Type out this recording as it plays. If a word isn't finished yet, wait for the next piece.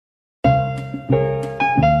Hello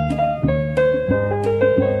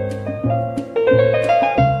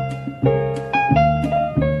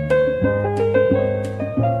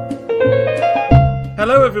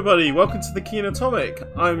everybody, welcome to the Keen Atomic.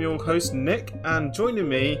 I'm your host Nick, and joining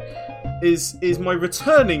me is my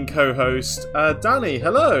returning co-host Danny.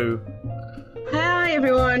 Hello. Hi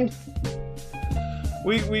everyone.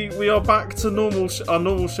 We are back to our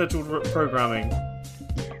normal scheduled programming.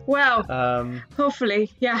 Well,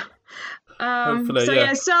 hopefully, yeah. Hopefully, so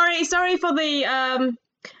yeah. Sorry for the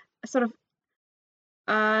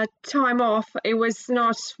time off. It was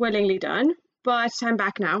not willingly done, but I'm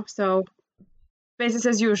back now, so business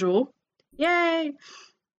as usual. Yay!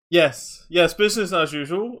 Yes, business as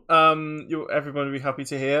usual. Everybody will be happy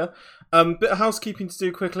to hear. Bit of housekeeping to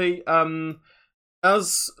do quickly.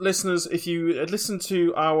 As listeners, if you listened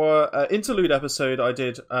to our interlude episode I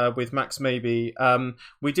did with Max Maybe,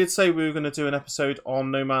 we did say we were going to do an episode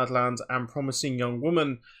on Nomadland and Promising Young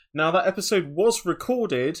Woman. Now, that episode was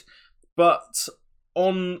recorded, but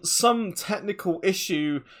on some technical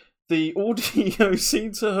issue, the audio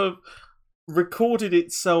seemed to have recorded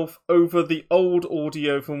itself over the old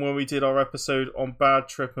audio from when we did our episode on Bad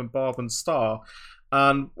Trip and Barb and Star.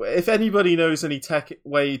 And if anybody knows any tech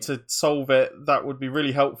way to solve it, that would be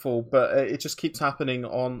really helpful. But it just keeps happening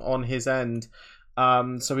on his end,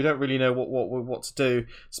 so we don't really know what to do.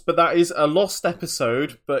 But that is a lost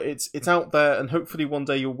episode, but it's out there, and hopefully one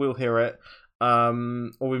day you will hear it. Or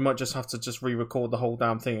we might just have to just re-record the whole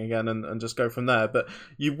damn thing again and just go from there. But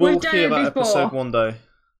you will hear that episode one day.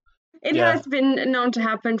 It has been known to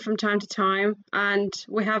happen from time to time, and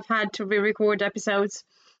we have had to re-record episodes.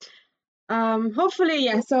 Hopefully,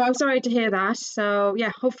 yeah, so I'm sorry to hear that. So,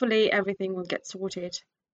 yeah, hopefully everything will get sorted.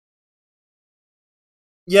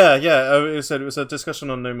 Yeah, it was a discussion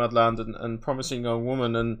on Nomadland and Promising Young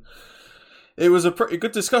Woman, and it was a pretty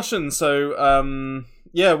good discussion. So,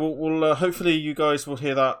 we'll hopefully you guys will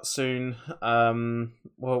hear that soon.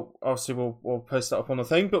 Well, obviously we'll post that up on the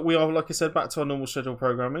thing, but we are, like I said, back to our normal schedule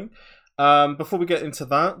programming. Before we get into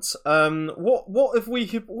that, what have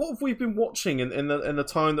we been watching in the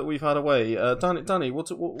time that we've had away? Danny, what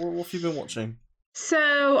have you been watching?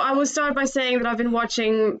 So I will start by saying that I've been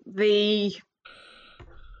watching the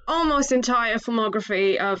almost entire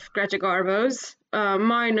filmography of Greta Garbo's,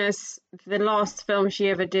 minus the last film she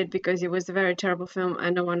ever did, because it was a very terrible film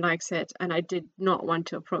and no one likes it, and I did not want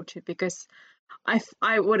to approach it because I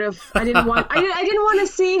didn't want to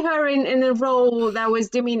see her in a role that was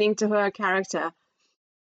demeaning to her character.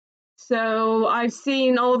 So I've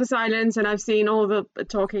seen all the Silence and I've seen all the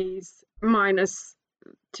talkies, minus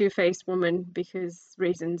Two-Faced Woman, because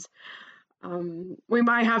reasons. We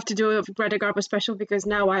might have to do a Greta Garbo special, because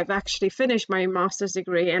now I've actually finished my master's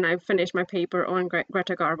degree and I've finished my paper on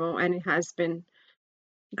Greta Garbo, and it has been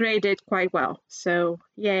graded quite well. So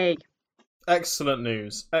yay. Excellent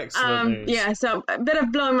news. Yeah, so a bit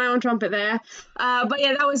of blowing my own trumpet there. But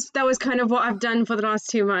yeah, that was kind of what I've done for the last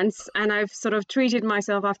 2 months, and I've sort of treated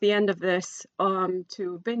myself at the end of this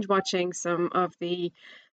to binge watching some of the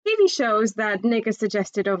TV shows that Nick has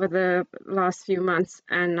suggested over the last few months,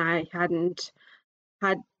 and I hadn't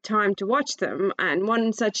had time to watch them. And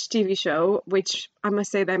one such TV show, which I must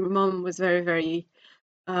say that my mum was very, very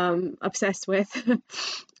obsessed with,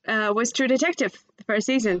 was True Detective, the first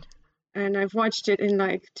season. And I've watched it in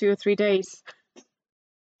like 2 or 3 days.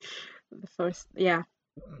 The first, yeah.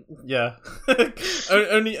 Yeah.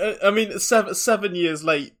 Only, I mean, 7 years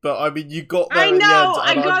late, but I mean, you got there I know, in the end.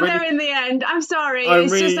 I got there in the end. I'm sorry. I'm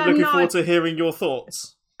really looking forward to hearing your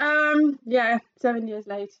thoughts. Yeah, 7 years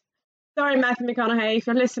late. Sorry, Matthew McConaughey, if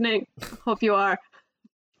you're listening. Hope you are.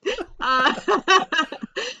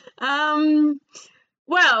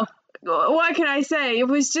 Well, what can I say? It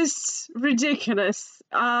was just ridiculous.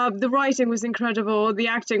 The writing was incredible. The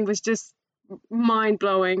acting was just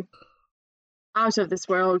mind-blowing. Out of this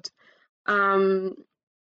world.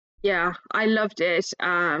 Yeah, I loved it.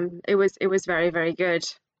 It was very, very good.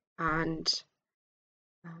 And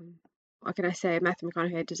what can I say? Matthew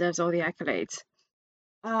McConaughey deserves all the accolades.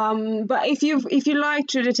 But if you like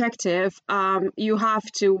True Detective, you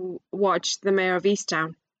have to watch The Mayor of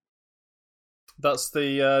Easttown. That's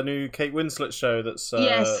the new Kate Winslet show. That's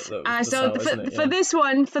yes. For this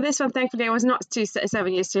one, thankfully, I was not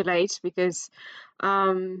 7 years too late, because,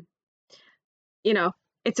 you know,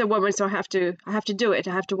 it's a woman, so I have to do it.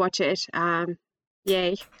 I have to watch it.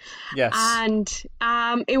 Yay! Yes. And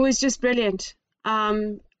it was just brilliant.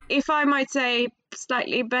 If I might say,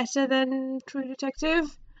 slightly better than True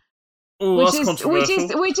Detective. Oh, that's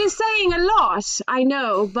controversial. Which is saying a lot, I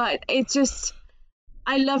know, but it's just,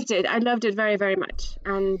 I loved it. I loved it very, very much.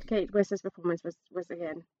 And Kate Winslet's performance was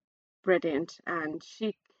again brilliant, and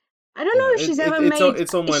I don't know if she's ever made.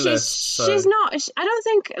 It's on my list. So. She's not. I don't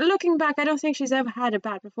think, looking back, I don't think she's ever had a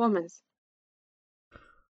bad performance.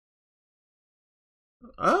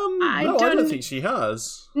 I don't think she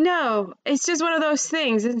has. No, it's just one of those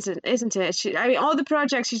things, isn't it? I mean, all the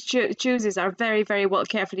projects she chooses are very, very well,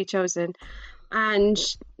 carefully chosen, and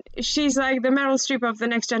she's like the Meryl Streep of the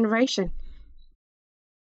next generation.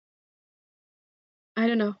 I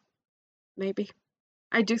don't know. Maybe.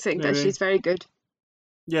 I do think that she's very good.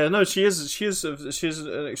 Yeah, no, she is. She's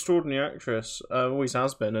an extraordinary actress. Always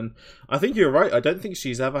has been, and I think you're right. I don't think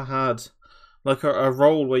she's ever had like a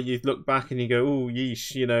role where you look back and you go, "Oh,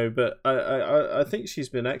 yeesh," you know. But I think she's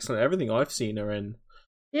been excellent. Everything I've seen her in.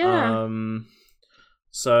 Yeah.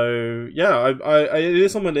 So yeah, it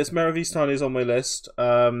is on my list. Mare of Easttown is on my list.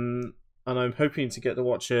 And I'm hoping to get to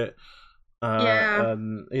watch it.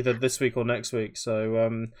 Either this week or next week.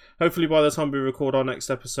 So hopefully by the time we record our next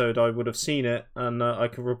episode, I would have seen it and I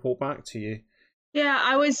can report back to you. Yeah,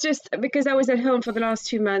 I was just, because I was at home for the last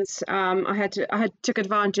 2 months. I took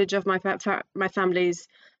advantage of my family's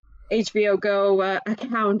HBO Go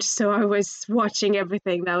account, so I was watching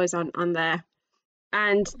everything that was on there,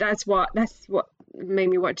 and that's what made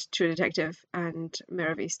me watch True Detective and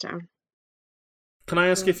Mare of Easttown. Can I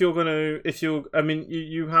ask if I mean,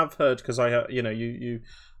 you have heard, because I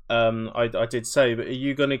did say, but are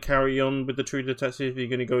you going to carry on with the True Detective? Are you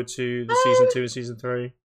going to go to the season 2 and season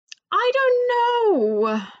 3? I don't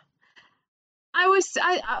know.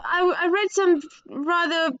 I read some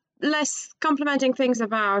rather less complimenting things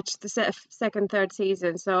about the second, third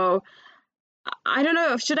season, so I don't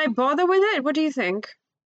know. Should I bother with it? What do you think?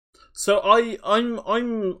 So I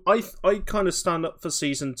kind of stand up for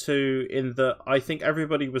season 2 in that I think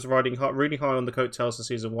everybody was riding really high on the coattails of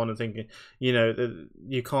season 1 and thinking, you know, that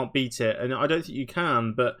you can't beat it, and I don't think you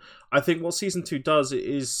can. But I think what season 2 does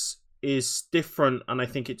is different, and I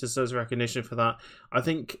think it deserves recognition for that. I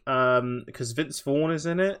think because Vince Vaughn is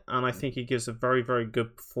in it, and I think he gives a very, very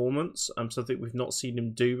good performance. Something we've not seen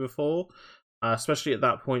him do before. Especially at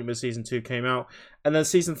that point when season 2 came out. And then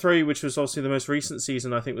season 3, which was obviously the most recent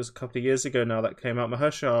season, I think was a couple of years ago now that came out.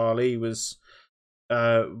 Mahershala Ali was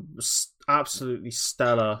absolutely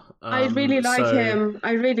stellar. I really like him.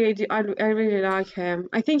 I really like him.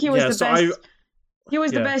 I think he was the best. He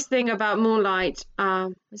was the best thing about Moonlight.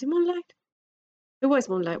 Was it Moonlight? It was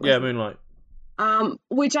Moonlight. Yeah, Moonlight.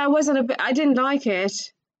 Which I didn't like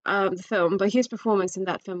it, the film, but his performance in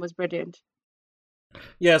that film was brilliant.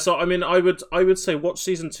 Yeah, so I mean, I would say watch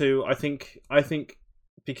season 2. I think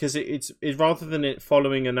because it's rather than it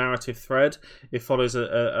following a narrative thread, it follows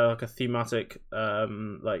a thematic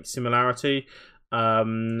like similarity.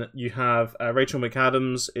 You have Rachel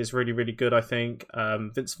McAdams is really, really good. I think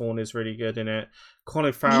Vince Vaughn is really good in it.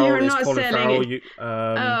 Colin Farrell is Colin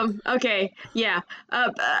Farrell. Okay, yeah.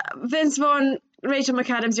 Vince Vaughn, Rachel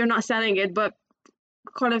McAdams, you're not selling it, but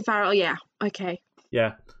Colin Farrell, yeah, okay.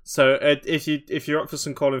 Yeah. So if you're up for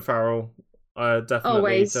some Colin Farrell,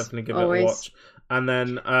 definitely give it a watch. And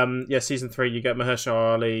then season 3 you get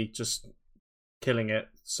Mahershala Ali just killing it.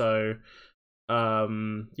 So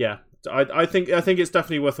I think it's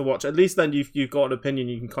definitely worth a watch. At least then you've got an opinion.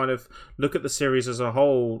 You can kind of look at the series as a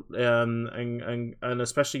whole, and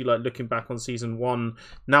especially like looking back on season 1,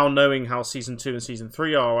 now knowing how season 2 and season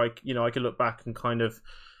 3 are. I can look back and kind of,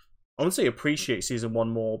 I wouldn't say appreciate season 1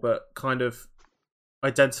 more, but kind of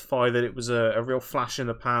identify that it was a real flash in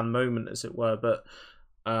the pan moment, as it were. But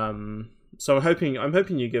so I'm hoping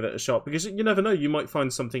you give it a shot, because you never know, you might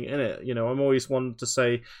find something in it. You know, I'm always one to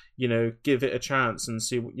say, you know, give it a chance and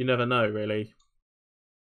see. You never know, really.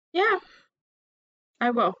 Yeah, I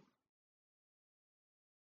will.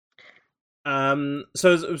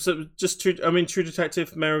 So just True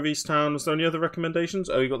Detective, Mare of Easttown. Was there any other recommendations?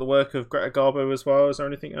 Oh, you got the work of Greta Garbo as well. Is there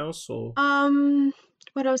anything else, or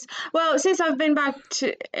what else? Well, since I've been back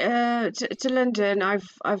to London, I've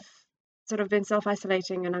sort of been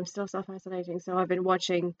self-isolating, and I'm still self-isolating. So I've been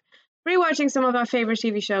rewatching some of our favorite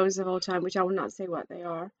TV shows of all time, which I will not say what they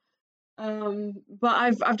are.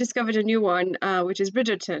 But I've discovered a new one, which is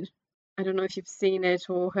Bridgerton. I don't know if you've seen it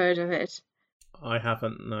or heard of it. I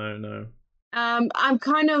haven't. No. I'm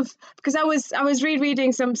kind of, because I was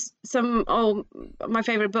rereading some my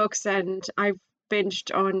favorite books, and I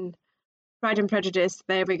binged on Pride and Prejudice.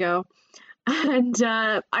 There we go. And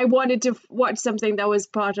I wanted to watch something that was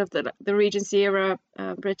part of the Regency era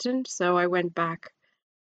Britain, so I went back,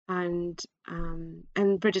 and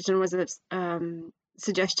Bridgerton was a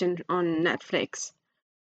suggestion on Netflix,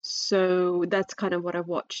 so that's kind of what I've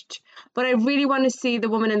watched. But I really want to see The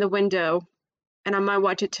Woman in the Window, and I might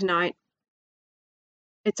watch it tonight.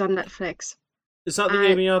 It's on Netflix. Is that the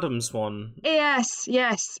Amy Adams one? Yes,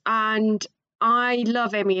 and I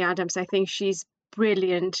love Amy Adams. I think she's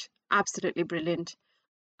brilliant, absolutely brilliant.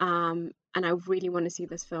 And I really want to see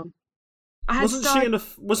this film.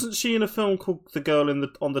 Wasn't she in a film called The Girl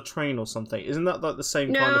on the Train or something? Isn't that like the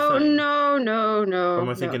same kind of thing? No. Or am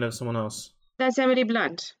I thinking of someone else? That's Emily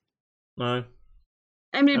Blunt. No.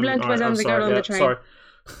 Emily Blunt was on The Girl on the Train. Sorry.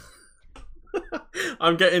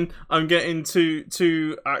 I'm getting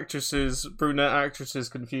two actresses, brunette actresses,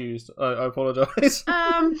 confused. I apologise.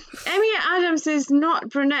 Amy Adams is not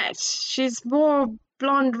brunette. She's more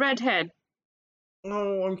blonde redhead.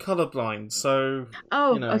 Oh, I'm colourblind, so.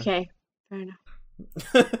 Oh, okay, fair enough.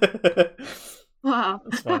 Wow.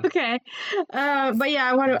 Okay, but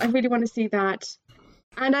yeah, I really want to see that,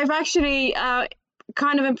 and I've actually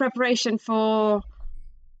kind of in preparation for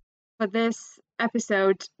this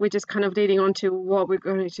episode, which is kind of leading on to what we're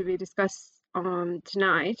going to be discussed on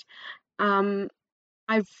tonight.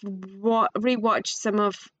 I've rewatched some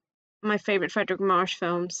of my favorite Fredric Marsh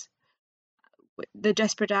films, The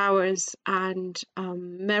Desperate Hours and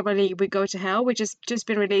Merrily We Go to Hell, which has just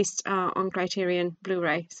been released on Criterion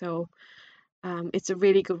Blu-ray. So it's a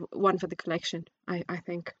really good one for the collection, I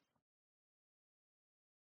think.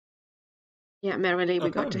 Yeah, Merrily We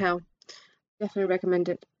Go to Hell. Definitely recommend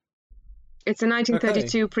it. It's a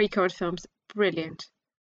 1932 pre-code film. Brilliant.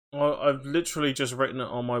 Well, I've literally just written it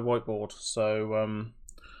on my whiteboard, so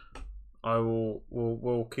I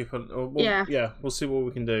we'll keep on. We'll see what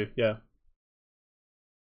we can do. Yeah.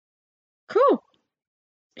 Cool.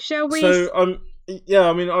 Shall we? So yeah,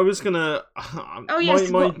 I mean, I was gonna. My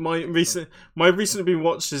recent been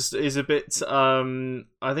watched is a bit.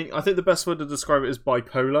 I think the best word to describe it is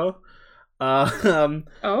bipolar.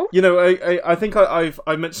 You know, I think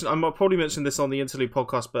I mentioned, I'll probably mention this on the Interlude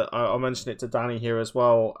podcast, but I'll mention it to Danny here as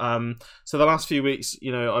well. So the last few weeks,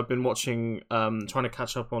 you know, I've been watching, trying to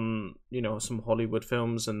catch up on, you know, some Hollywood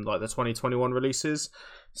films and like the 2021 releases.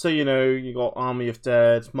 So, you know, you got Army of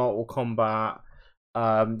Dead, Mortal Kombat.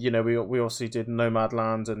 You know, we also did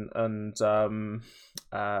Nomadland and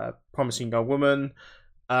Promising Young Woman.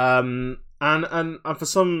 And for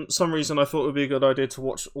some reason, I thought it would be a good idea to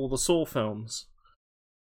watch all the Saw films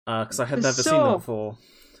because I had never seen them before.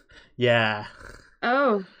 Yeah.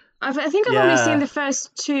 Oh, I think I've only seen the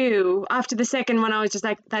first two. After the second one, I was just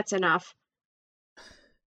like, "That's enough."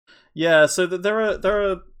 Yeah. So there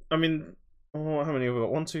are. I mean, how many have we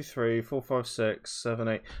got? 1, 2, 3, 4, 5, 6, 7,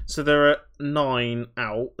 8. So there are 9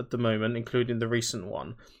 out at the moment, including the recent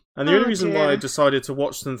one. And the only reason why I decided to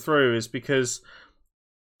watch them through is because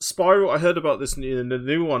Spiral, I heard about this in the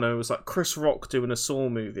new one, and it was like Chris Rock doing a Saw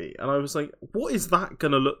movie, and I was like, what is that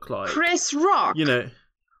gonna look like? Chris Rock? You know,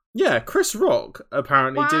 yeah, Chris Rock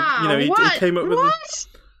apparently did, you know, he came up with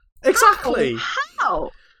exactly. How?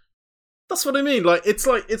 That's what I mean. Like it's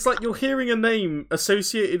like you're hearing a name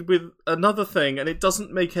associated with another thing, and it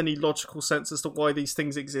doesn't make any logical sense as to why these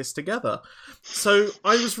things exist together. So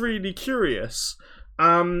I was really curious.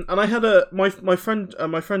 And I had my friend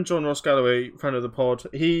John Ross Galloway, friend of the pod.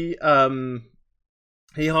 He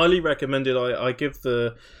highly recommended I give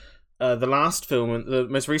the last film, the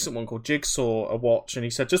most recent one called Jigsaw, a watch, and he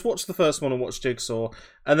said just watch the first one and watch Jigsaw.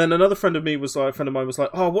 And then another friend of mine was like,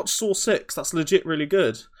 oh, watch Saw 6. That's legit really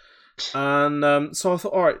good. And so I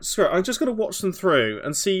thought, all right, screw it. I'm just going to watch them through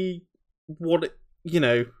and see what it, you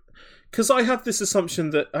know, because I had this assumption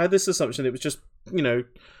that it was just, you know,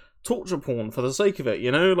 torture porn for the sake of it,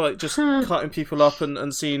 you know, like just cutting people up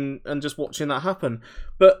and seeing and just watching that happen.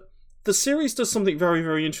 But the series does something very,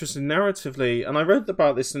 very interesting narratively, and I read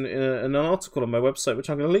about this in an article on my website,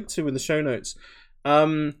 which I'm going to link to in the show notes,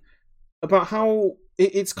 about how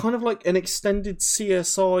it's kind of like an extended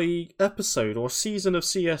CSI episode or season of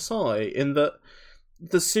CSI, in that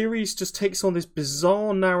the series just takes on this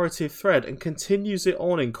bizarre narrative thread and continues it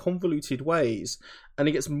on in convoluted ways, and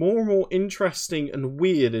it gets more and more interesting and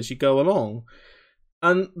weird as you go along.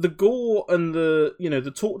 And the gore and the, you know, the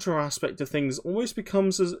torture aspect of things almost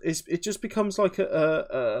becomes it just becomes like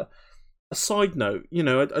a side note. You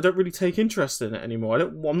know, I don't really take interest in it anymore.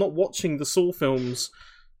 I'm not watching the Saw films,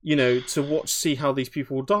 you know, to see how these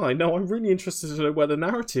people die. No, I'm really interested to know where the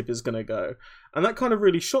narrative is going to go. And that kind of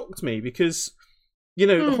really shocked me because, you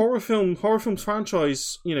know, the horror film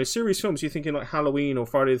franchise, you know, series films, you're thinking like Halloween or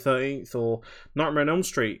Friday the 13th or Nightmare on Elm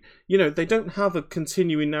Street, you know, they don't have a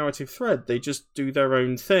continuing narrative thread. They just do their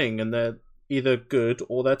own thing, and they're either good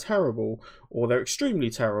or they're terrible or they're extremely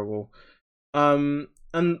terrible. And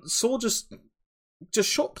Saw just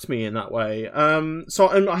shocked me in that way. So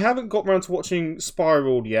I haven't got around to watching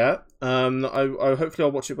Spiral yet. I hopefully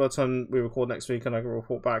I'll watch it by the time we record next week and I can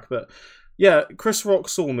report back. But Yeah, Chris Rock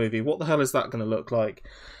Saw movie. What the hell is that going to look like?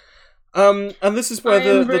 And this is where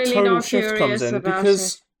the really tonal shift comes in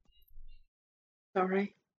because.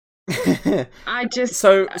 Sorry. I just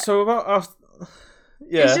so about after.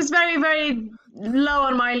 Yeah. It's just very, very low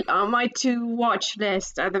on my to watch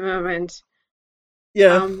list at the moment.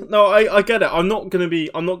 Yeah, no, I get it. I'm not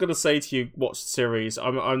gonna say to you watch the series.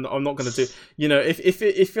 I'm not gonna do. You know,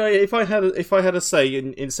 if I had a say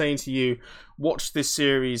in saying to you watch this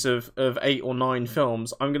series of 8 or 9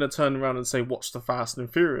 films, I'm gonna turn around and say watch the Fast and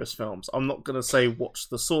Furious films. I'm not gonna say watch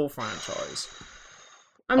the Saw franchise.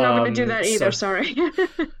 I'm not going to do that either. Sorry.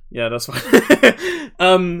 Yeah, that's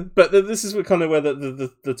fine. But this is kind of where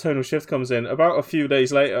the tonal shift comes in. About a few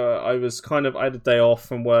days later, I had a day off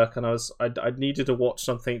from work, and I needed to watch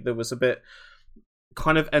something that was a bit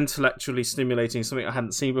kind of intellectually stimulating, something I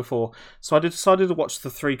hadn't seen before. So I decided to watch the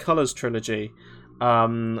Three Colors trilogy.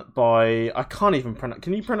 By I can't even pronounce.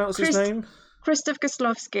 Can you pronounce his name? Krzysztof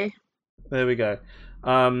Kieslowski. There we go.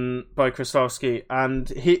 By Kieslowski, and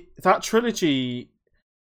that trilogy.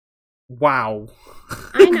 Wow.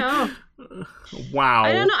 I know. Wow.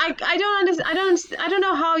 I don't know. I don't understand. I don't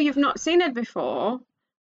know how you've not seen it before,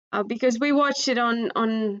 because we watched it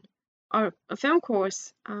on our film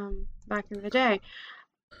course back in the day.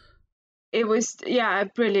 It was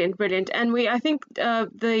brilliant, and I think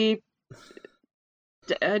the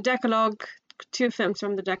Decalogue, 2 films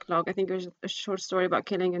from the Decalogue. I think it was a short story about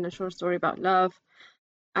killing and a short story about love,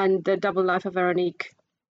 and the Double Life of Veronique.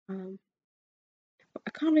 I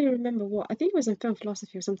can't really remember what. I think it was in film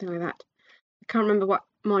philosophy or something like that. I can't remember what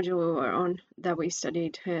module we were on that we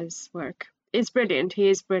studied his work. It's brilliant. He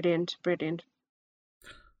is brilliant.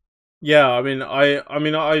 Yeah, I mean,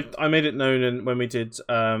 I made it known when we did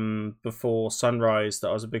Before Sunrise that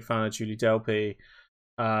I was a big fan of Julie Delpy,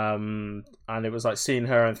 and it was like seeing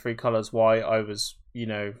her in Three Colors why I was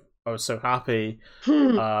so happy.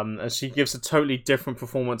 And she gives a totally different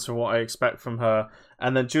performance from what I expect from her.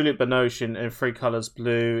 And then Juliette Binoche in Three Colors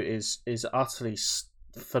Blue is utterly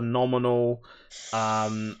phenomenal.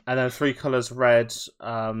 And then Three Colors Red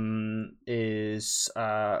is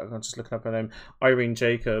I'm just looking up her name, Irene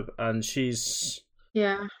Jacob, and she's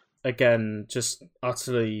again just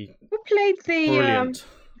utterly who played the brilliant.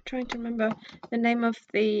 I'm trying to remember the name of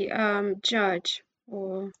the judge,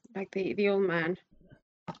 or like the old man.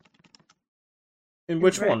 In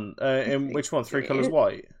which one? Three Colors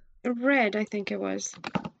White? Red, I think it was.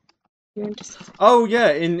 Oh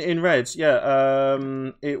yeah, in Red, yeah.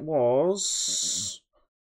 It was.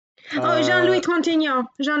 Jean-Louis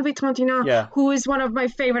Trintignant. Yeah. Who is one of my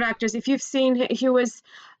favorite actors. If you've seen him, he was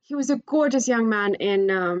a gorgeous young man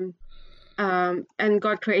in and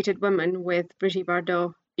God Created Women with Brigitte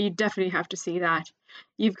Bardot. You definitely have to see that.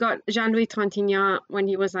 You've got Jean-Louis Trintignant when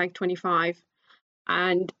he was like 25.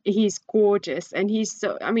 And he's gorgeous, and he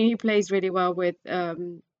plays really well with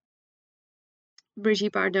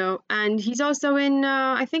Brigitte Bardot, and he's also in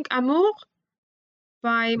I think Amour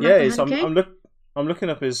by Martin Hanke. I'm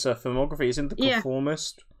looking up his filmography. He's in The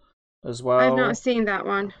Conformist as well. I've not seen that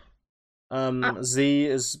one. Z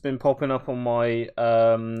has been popping up on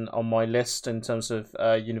my list in terms of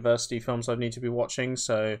university films I need to be watching.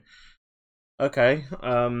 So okay,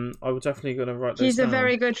 I was definitely going to write those down. He's a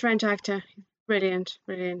very good French actor. Brilliant.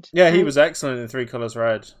 Yeah, he was excellent in Three Colors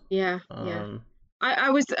Red. Yeah.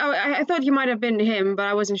 I thought he might have been him, but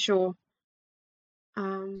I wasn't sure.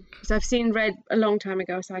 Because I've seen Red a long time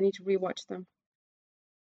ago, so I need to rewatch them.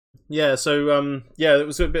 Yeah, so it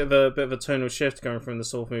was a bit of a tonal shift going from the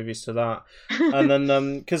Saw movies to that, and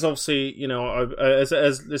then because obviously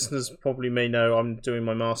as listeners probably may know, I'm doing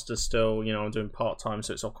my master's still. I'm doing part time,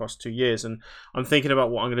 so it's across 2 years, and I'm thinking about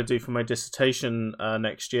what I'm going to do for my dissertation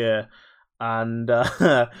next year. And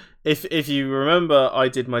if you remember, I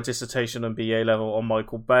did my dissertation on BA level on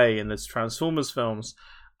Michael Bay and his Transformers films.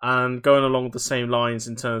 And going along the same lines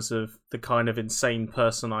in terms of the kind of insane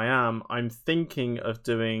person I am, I'm thinking of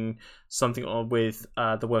doing something with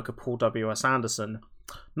the work of Paul W.S. Anderson.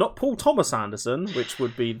 Not Paul Thomas Anderson, which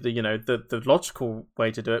would be the logical way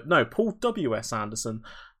to do it. No, Paul W.S. Anderson,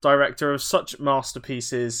 director of such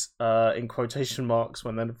masterpieces, in quotation marks,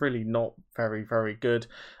 when they're really not very, very good,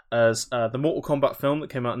 as the Mortal Kombat film that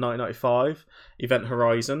came out in 1995, Event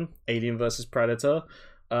Horizon, Alien vs. Predator.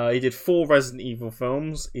 He did 4 Resident Evil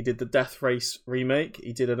films. He did the Death Race remake.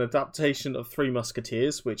 He did an adaptation of Three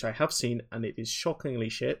Musketeers, which I have seen, and it is shockingly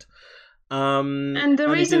shit. And the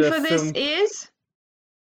reason for this is?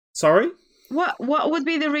 Sorry? What would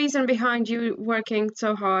be the reason behind you working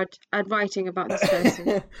so hard at writing about this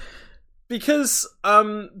person? because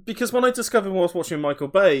when I discovered while I was watching Michael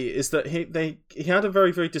Bay is that he had a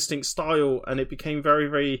very, very distinct style, and it became very,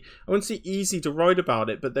 very, I wouldn't say easy to write about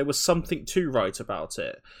it, but there was something to write about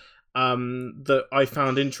it that I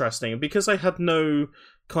found interesting. And because I had no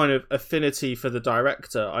kind of affinity for the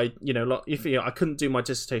director, I couldn't do my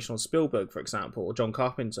dissertation on Spielberg, for example, or John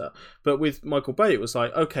Carpenter, but with Michael Bay it was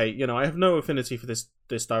like, okay, I have no affinity for this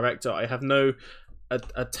director, I have no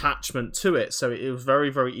attachment to it, so it was very,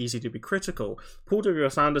 very easy to be critical. Paul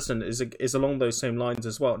W.S. Anderson is along those same lines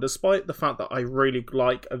as well. Despite the fact that I really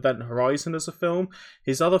like Event Horizon as a film,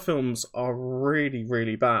 his other films are really,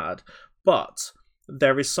 really bad, but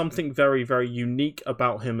there is something very, very unique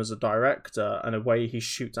about him as a director and a way he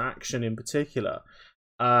shoots action in particular.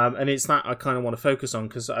 And it's that I kind of want to focus on,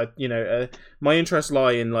 because my interests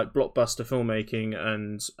lie in like blockbuster filmmaking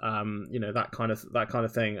and that kind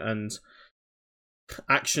of thing, and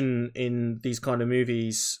action in these kind of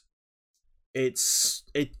movies. There's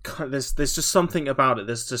just something about it.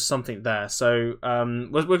 There's just something there. So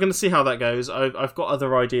we're going to see how that goes. I've got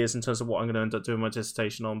other ideas in terms of what I'm going to end up doing my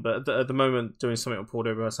dissertation on, but at the moment, doing something on Paul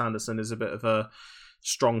W.S. Anderson is a bit of a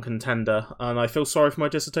strong contender, and I feel sorry for my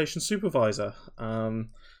dissertation supervisor.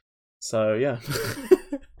 So yeah.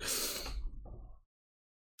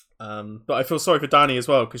 But I feel sorry for Danny as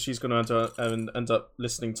well, because she's going to end up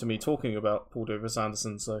listening to me talking about Paul W.S.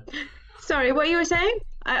 Anderson. So, sorry, what you were saying?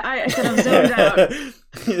 I said I'm zoned out.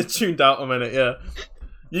 You tuned out a minute, yeah.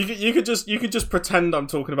 You could just pretend I'm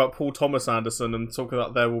talking about Paul Thomas Anderson and talk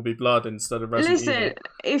about There Will Be Blood instead of Resident Evil. Listen,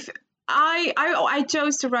 if I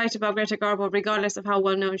chose to write about Greta Garbo regardless of how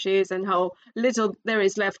well known she is and how little there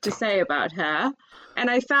is left to say about her. And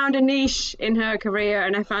I found a niche in her career,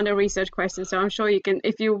 and I found a research question. So I'm sure you can,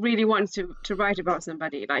 if you really want to write about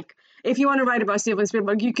somebody, like if you want to write about Steven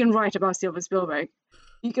Spielberg, you can write about Steven Spielberg.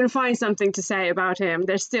 You can find something to say about him.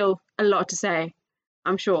 There's still a lot to say,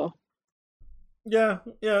 I'm sure. Yeah,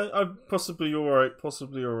 possibly you're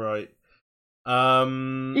right.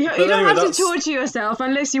 You don't have to torture yourself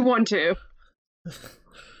unless you want to.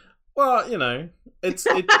 Well, it's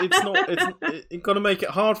not. You've got to make it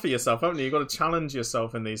hard for yourself, haven't you? You've got to challenge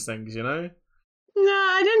yourself in these things, No,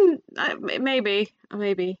 I didn't. Maybe.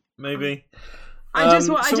 I just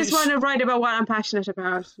want to write about what I'm passionate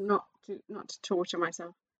about, not to torture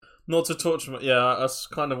myself. Not to torture. Yeah, that's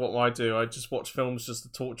kind of what I do. I just watch films just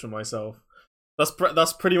to torture myself.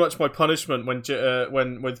 That's pretty much my punishment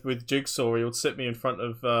when with Jigsaw. He'll sit me in front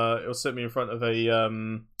of a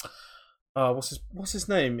what's his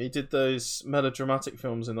name? He did those melodramatic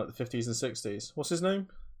films in like the 50s and 60s. What's his name?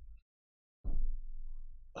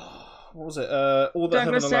 What was it? All That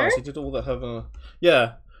Heaven Allows. He did All That Heaven.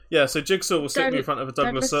 Yeah. So Jigsaw will sit me in front of a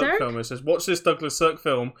Douglas Sirk film and says, "Watch this Douglas Sirk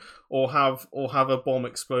film, or have a bomb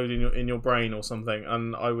explode in your brain or something,"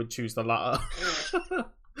 and I would choose the latter. Yeah.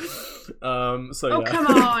 Come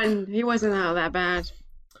on, he wasn't that bad.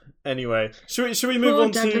 Anyway, should we move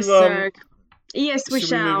on Douglas to Sirk. Yes, we shall.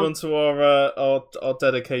 Should we move on to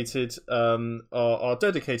our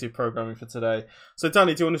dedicated programming for today? So,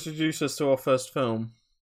 Danny, do you want to introduce us to our first film?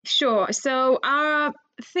 Sure. So, our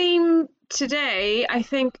theme today, I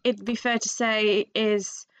think it'd be fair to say,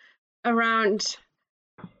 is around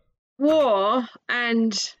war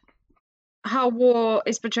and how war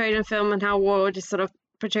is portrayed in film and how war is sort of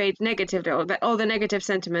portrayed negatively, or all the negative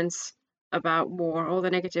sentiments about war, all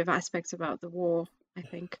the negative aspects about the war, I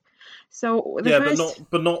think. So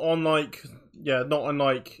but not unlike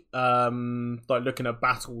like looking at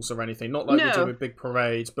battles or anything. Not like we do with big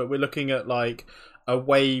parades, but we're looking at like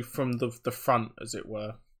away from the front, as it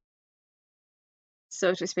were,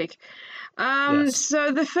 so to speak. Yes.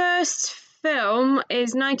 So the first film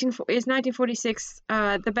is 1946,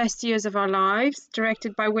 The Best Years of Our Lives,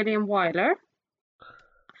 directed by William Wyler.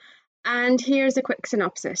 And here's a quick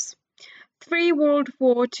synopsis. 3 World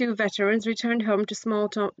War II veterans returned home to small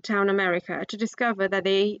town America to discover that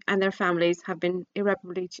they and their families have been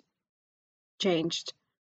irreparably changed.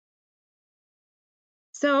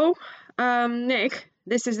 So, Nick,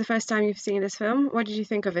 this is the first time you've seen this film. What did you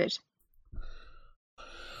think of it?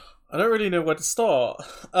 I don't really know where to start.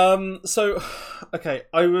 Okay,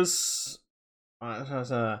 I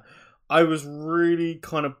was really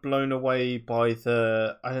kind of blown away by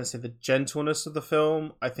the gentleness of the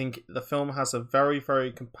film. I think the film has a very,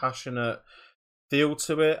 very compassionate feel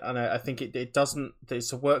to it, and I think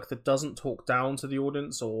it's a work that doesn't talk down to the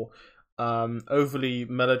audience or overly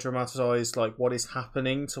melodramatize like what is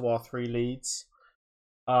happening to our 3 leads.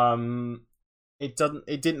 It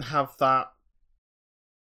didn't have that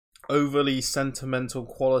overly sentimental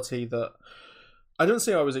quality that I don't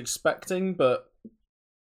say I was expecting, but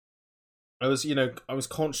I was, I was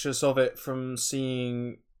conscious of it from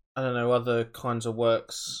seeing, I don't know, other kinds of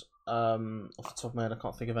works. Off the top of my head, I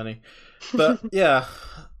can't think of any. But yeah,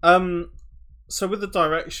 so with the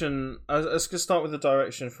direction, let's just start with the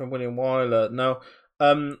direction from William Wyler. Now,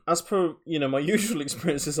 as per my usual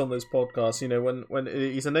experiences on this podcast, when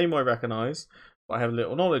he's a name I recognise, but I have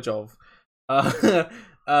little knowledge of.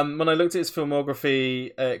 When I looked at his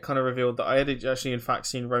filmography, it kind of revealed that I had actually, in fact,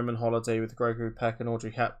 seen Roman Holiday with Gregory Peck and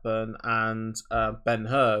Audrey Hepburn and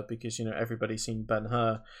Ben-Hur, because everybody's seen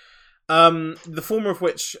Ben-Hur. The former of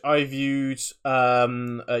which I viewed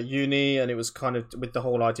at uni, and it was kind of with the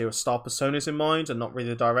whole idea of star personas in mind and not really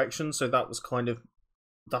the direction. So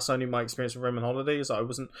that's only my experience with Roman Holiday, is I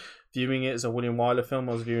wasn't viewing it as a William Wyler film.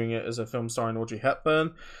 I was viewing it as a film starring Audrey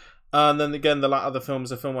Hepburn. And then again, the other film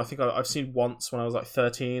is a film I think I've seen once when I was like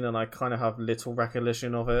 13, and I kind of have little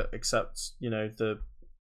recollection of it, except the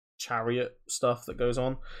chariot stuff that goes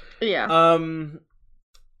on. Yeah.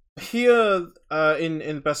 Here,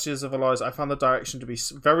 in Best Years of Our Lives, I found the direction to be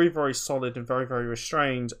very, very solid and very, very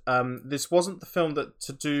restrained. This wasn't the film that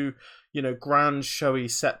to do, grand, showy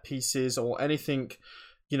set pieces or anything,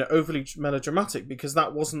 overly melodramatic, because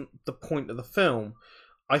that wasn't the point of the film.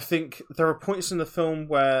 I think there are points in the film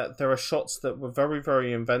where there are shots that were very,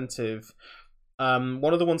 very inventive.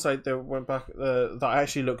 One of the ones that I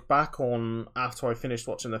actually looked back on after I finished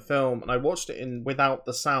watching the film, and I watched it without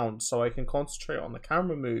the sound, so I can concentrate on the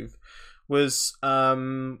camera move, was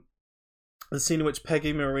the scene in which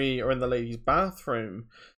Peggy and Marie are in the ladies' bathroom.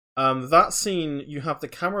 That scene, you have the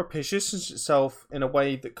camera positions itself in a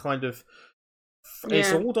way that kind of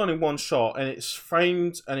it's all done in one shot, and it's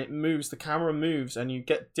framed, and it moves. The camera moves, and you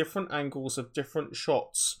get different angles of different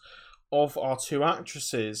shots of our two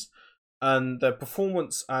actresses and their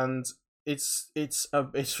performance, and it's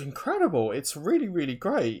incredible. It's really, really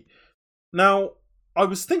great. Now, I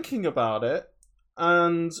was thinking about it,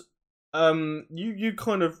 and you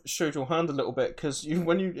kind of showed your hand a little bit, because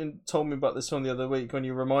when you told me about this film the other week, when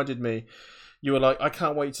you reminded me, you were like, I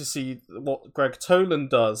can't wait to see what Gregg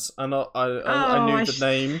Toland does, and I knew the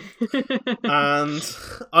name, and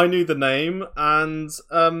I knew the name, and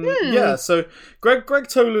yeah. So Gregg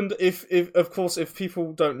Toland, if of course, if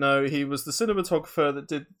people don't know, he was the cinematographer that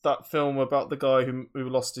did that film about the guy who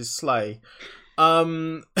lost his sleigh.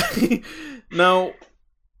 Now,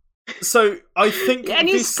 so I think, and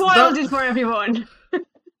he spoiled it for everyone.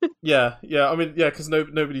 Yeah. I mean, yeah, because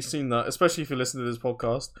nobody's seen that, especially if you listen to this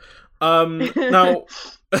podcast. Now,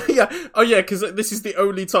 because this is the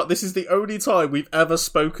only time we've ever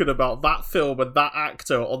spoken about that film and that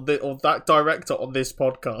actor or that director on this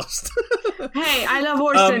podcast. Hey, I love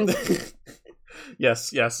Orson.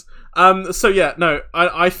 Yes. So yeah, no,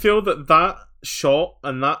 I feel that shot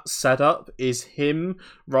and that setup is him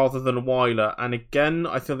rather than Wyler. And again,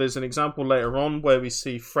 I feel there's an example later on where we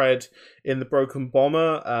see Fred in the broken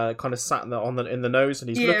bomber, kind of sat in the nose, and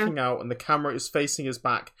he's looking out, and the camera is facing his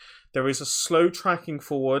back. There is a slow tracking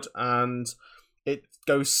forward, and it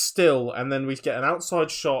goes still, and then we get an outside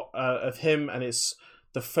shot of him, and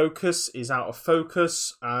the focus is out of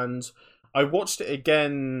focus. And I watched it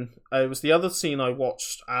again. It was the other scene I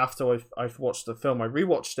watched after I've watched the film. I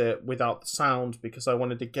rewatched it without the sound because I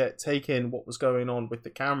wanted to take in what was going on with the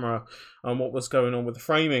camera and what was going on with the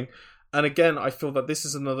framing. And again, I feel that this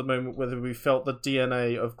is another moment where we felt the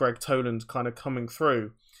DNA of Gregg Toland kind of coming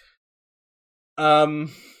through.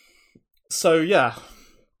 So yeah,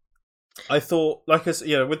 I thought, like I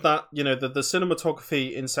said, with that, the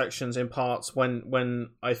cinematography in sections, in parts,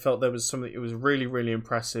 when I felt there was something, it was really, really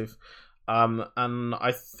impressive. And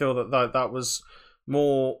I feel that was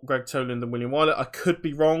more Gregg Toland than William Wyler. I could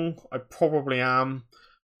be wrong. I probably am,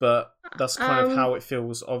 but that's kind of how it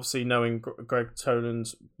feels. Obviously, knowing Gregg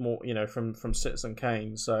Toland more, from Citizen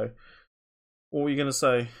Kane. So, what were you going to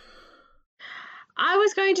say? I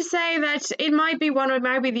was going to say that it might be one or it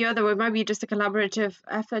might be the other. It might be just a collaborative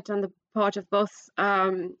effort on the part of both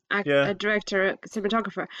a director,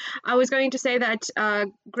 cinematographer. I was going to say that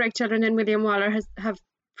Gregg Toland and William Wyler have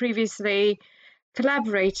previously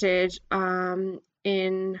collaborated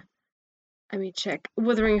in, let me check,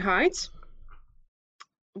 Wuthering Heights,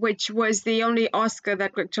 which was the only Oscar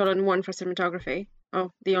that Gregg Toland won for cinematography.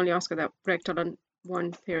 Oh, the only Oscar that Gregg Toland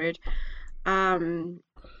won, period. And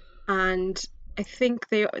I think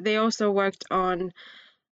they also worked on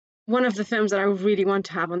one of the films that I really want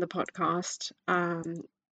to have on the podcast.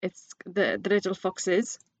 It's the Little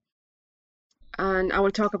Foxes, and I will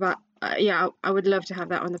talk about. I would love to have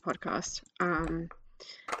that on the podcast.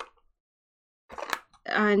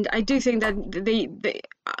 And I do think that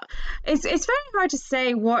it's very hard to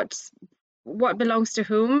say what what belongs to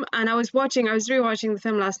whom. And I was rewatching the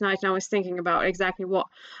film last night, and I was thinking about exactly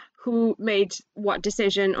who made what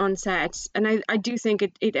decision on set. And I do think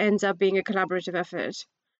it ends up being a collaborative effort.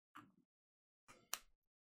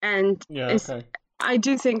 And Yeah. Okay. I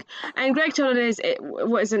do think, and Greg Toland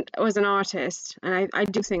was an artist, and I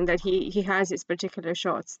do think that he has his particular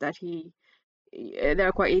shots that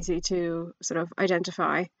they're quite easy to sort of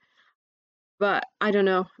identify. But I don't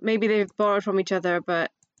know, maybe they've borrowed from each other,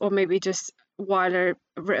 or maybe just Wilder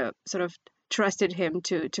sort of trusted him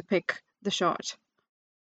to pick the shot.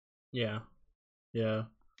 Yeah. Yeah.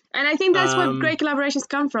 And I think that's where great collaborations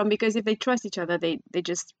come from, because if they trust each other, they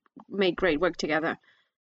just make great work together.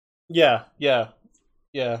 Yeah.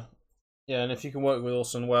 And if you can work with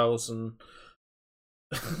Orson Welles and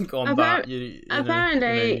on that, you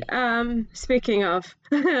apparently, know. Speaking of,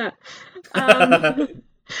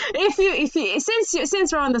 if you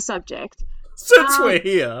since we're on the subject, since we're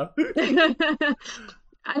here,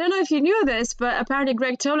 I don't know if you knew this, but apparently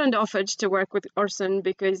Greg Toland offered to work with Orson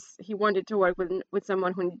because he wanted to work with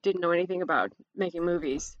someone who didn't know anything about making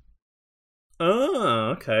movies.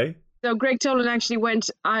 Oh, okay. So Greg Toland actually went,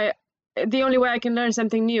 the only way I can learn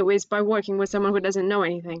something new is by working with someone who doesn't know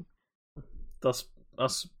anything. That's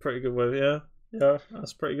pretty good way, yeah. Yeah,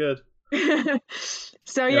 that's pretty good.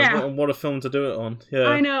 So yeah. What a film to do it on. Yeah.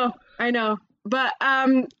 I know. But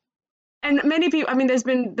and many people, I mean, there's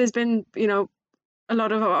been, you know, a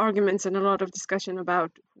lot of arguments and a lot of discussion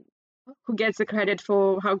about who gets the credit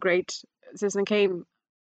for how great Citizen Kane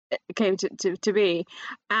came to be.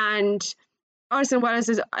 And Orson Welles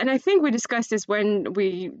is, and I think we discussed this when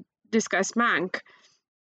we discussed Mank,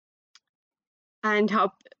 and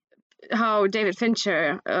how David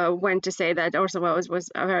Fincher went to say that Orson Welles was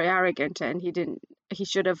very arrogant and he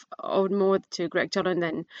should have owed more to Greg Toland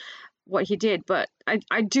than what he did. But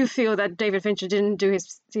I do feel that David Fincher didn't do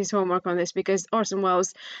his homework on this, because Orson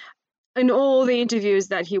Welles, in all the interviews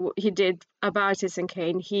that he did about Citizen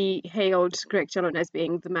Kane, he hailed Greg Toland as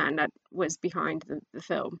being the man that was behind the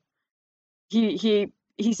film.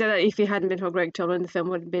 He said that if he hadn't been for Greg Toland, the film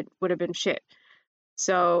would have been shit.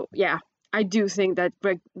 So yeah, I do think that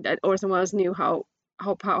Orson Welles knew how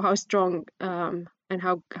strong and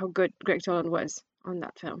how good Greg Toland was on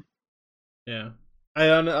that film. Yeah.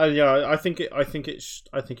 I think it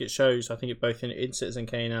shows. I think it both in Citizen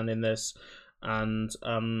Kane and in this, and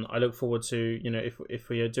I look forward to, you know, if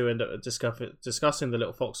we do end up discussing The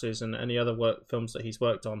Little Foxes and any other films that he's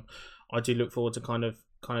worked on, I do look forward to kind of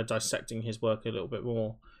dissecting his work a little bit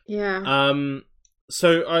more. Yeah.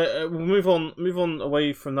 So I we'll move on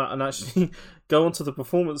away from that and actually go on to the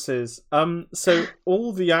performances. So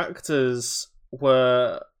all the actors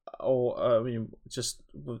were,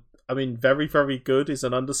 very, very good is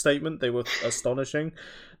an understatement. They were astonishing.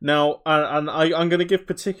 Now, and I'm going to give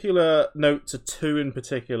particular note to two in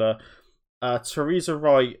particular, Teresa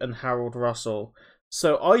Wright and Harold Russell.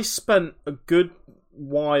 So I spent a good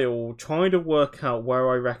while trying to work out where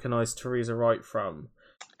I recognised Teresa Wright from.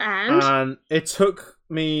 And it took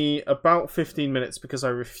me about 15 minutes because I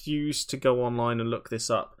refused to go online and look this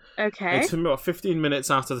up. Okay. It took me about 15 minutes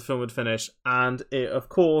after the film had finished, and it, of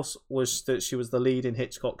course, was that she was the lead in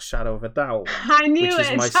Hitchcock's Shadow of a Doubt. I knew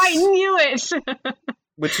it!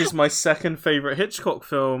 Which is my second favourite Hitchcock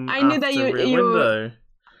film. I knew that Rear Window.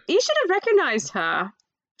 You should have recognised her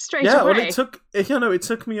straight away. Yeah, well, it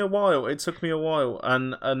took me a while.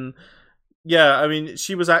 And yeah, I mean,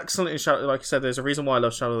 she was excellent in Shadow. Like I said, there's a reason why I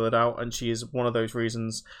love Shadow of the Doubt, and she is one of those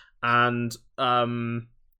reasons. And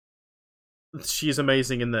she is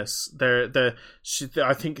amazing in this.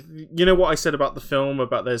 I think, you know what I said about the film,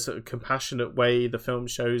 about there's a compassionate way the film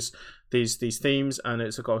shows these themes, and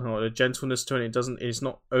it's got a gentleness to it. It's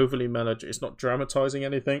not overly it's not dramatizing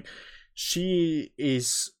anything. She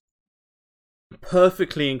is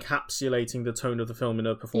perfectly encapsulating the tone of the film in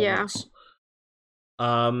her performance.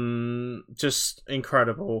 Yeah. Just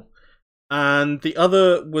incredible. And the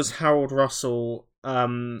other was Harold Russell,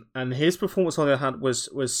 and his performance on the other hand was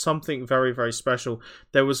something very, very special.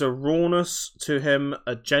 There was a rawness to him,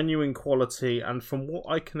 a genuine quality, and from what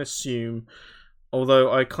I can assume,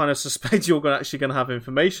 although I kind of suspect you're actually going to have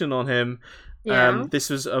information on him, this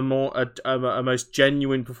was a most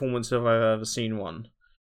genuine performance if I've ever seen one.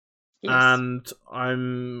 Yes. And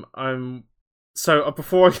I'm so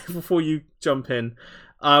before you jump in,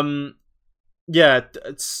 it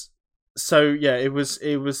was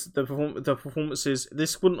the performances.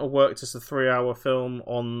 This wouldn't have worked as a 3-hour film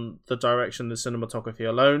on the direction, the cinematography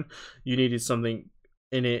alone. You needed something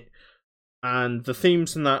in it, and the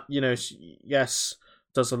themes in that, yes,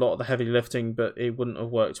 does a lot of the heavy lifting, but it wouldn't have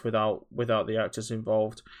worked without the actors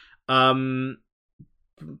involved.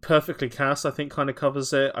 perfectly cast. I think kind of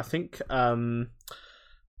covers it. I think the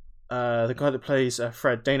guy that plays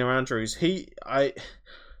Fred, Dana Andrews,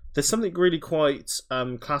 there's something really quite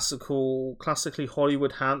classically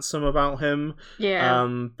Hollywood handsome about him.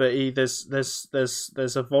 Yeah. But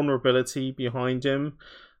there's a vulnerability behind him.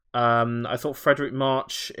 I thought Frederick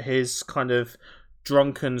March, his kind of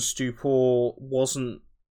drunken stupor wasn't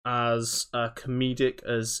as comedic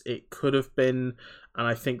as it could have been, and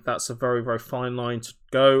I think that's a very, very fine line to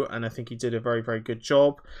go, and I think he did a very, very good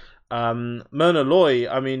job. Myrna Loy,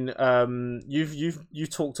 I mean, you've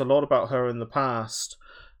talked a lot about her in the past,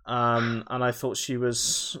 and I thought she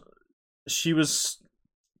was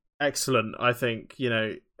excellent. I think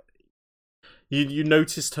you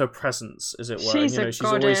noticed her presence, as it were. She's a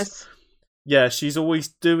goddess. She's always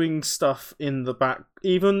doing stuff in the back.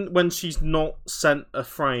 Even when she's not sent a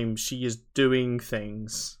frame, she is doing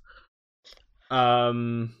things.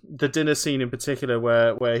 The dinner scene in particular,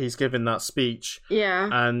 where he's given that speech,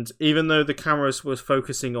 and even though the cameras was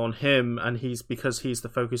focusing on him, and because he's the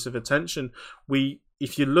focus of attention,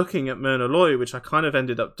 if you're looking at Myrna Loy, which I kind of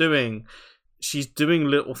ended up doing, she's doing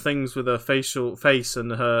little things with her face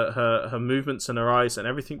and her movements and her eyes and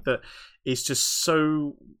everything that is just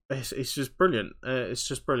so. It's just brilliant. It's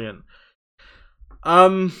just brilliant.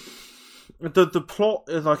 The plot,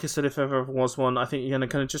 like I said, if ever was one, I think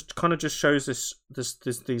kind of just shows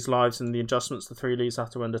these lives and the adjustments the three leads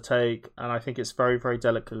have to undertake, and I think it's very, very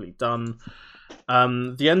delicately done.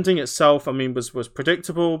 The ending itself, I mean, was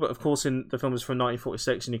predictable, but of course, in the film was from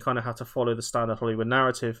 1946, and you kind of had to follow the standard Hollywood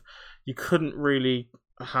narrative. You couldn't really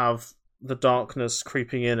have the darkness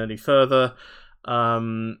creeping in any further,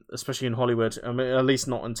 especially in Hollywood. I mean, at least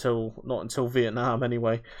not until Vietnam,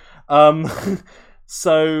 anyway.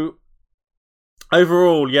 So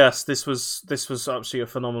overall, yes, this was absolutely a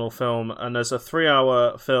phenomenal film, and as a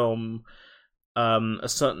 3-hour film, a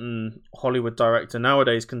certain Hollywood director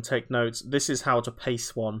nowadays can take notes. This is how to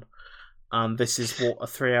pace one, and this is what a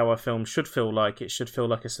 3-hour film should feel like. It should feel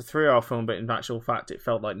like it's a 3-hour film, but in actual fact, it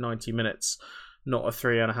felt like 90 minutes, not a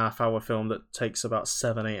 3.5-hour film that takes about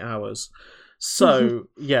 7-8 hours. So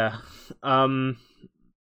yeah, I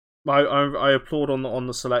applaud on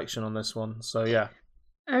the selection on this one. So yeah.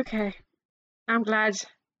 Okay, I'm glad.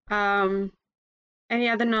 Any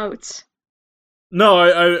other notes? No,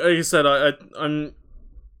 like I said, I'm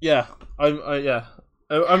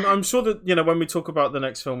sure that when we talk about the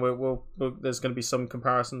next film, we'll there's going to be some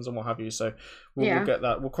comparisons and what have you. So we'll get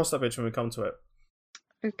that. We'll cross that bridge when we come to it.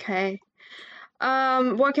 Okay.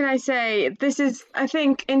 What can I say? This is, I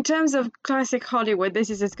think, in terms of classic Hollywood, this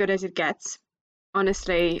is as good as it gets.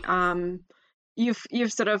 Honestly,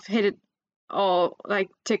 you've sort of hit it all, like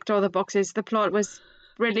ticked all the boxes. The plot was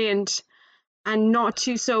brilliant, and not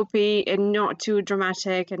too soapy, and not too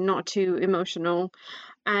dramatic, and not too emotional.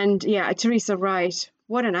 And yeah, Teresa Wright,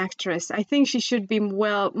 what an actress! I think she should be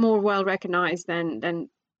more well recognized than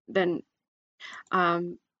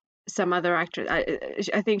some other actors.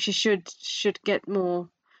 I think she should get more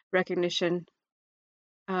recognition,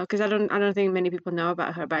 because I don't think many people know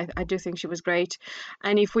about her, but I do think she was great.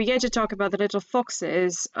 And if we get to talk about The Little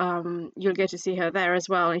Foxes, you'll get to see her there as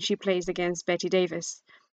well, and she plays against Bette Davis.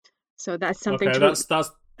 So that's something. Okay,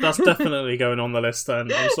 that's definitely going on the list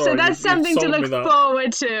then. I'm sorry. So that's something to look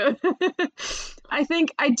forward to. I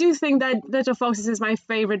do think that Little Foxes is my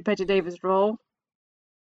favorite Bette Davis role.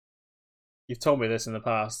 You've told me this in the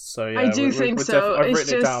past, so yeah. I do think so. I've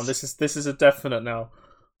written it down. This is a definite now.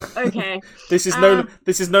 Okay. This is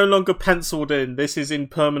no longer penciled in. This is in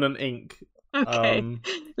permanent ink. Okay.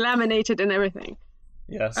 Laminated and everything.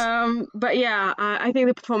 Yes. But yeah, I think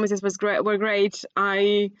the performances were great.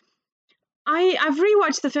 I've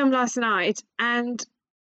rewatched the film last night, and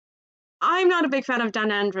I'm not a big fan of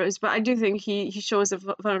Dan Andrews, but I do think he shows a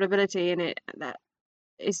vulnerability in it that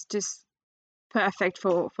is just perfect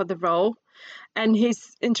for the role. And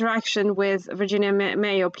his interaction with Virginia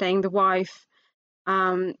Mayo playing the wife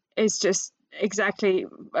is just exactly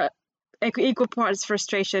equal parts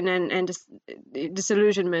frustration and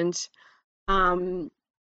disillusionment. And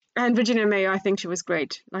Virginia Mayo, I think she was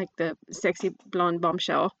great, like the sexy blonde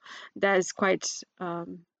bombshell. That's quite, a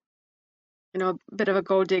bit of a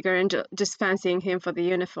gold digger and just fancying him for the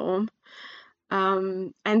uniform.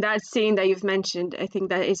 And that scene that you've mentioned, I think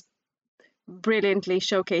that is brilliantly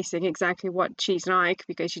showcasing exactly what she's like,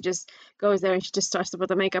 because she just goes there and she just starts to put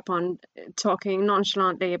the makeup on, talking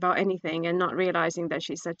nonchalantly about anything and not realizing that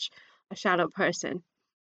she's such a shallow person,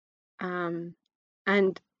 and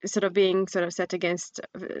sort of being set against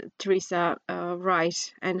Teresa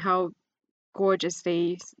Wright, and how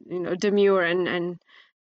gorgeously demure and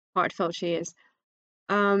heartfelt she is.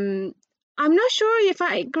 I'm not sure if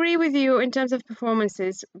I agree with you in terms of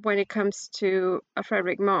performances when it comes to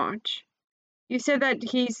Frederick March. You said that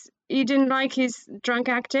you didn't like his drunk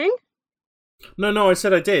acting. No, I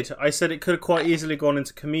said I did. I said it could have quite easily gone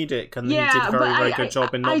into comedic, and he did a Yeah, but very, very good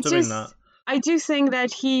job in I not doing that. just I do think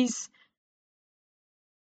that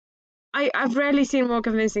I've rarely seen more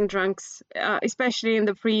convincing drunks, especially in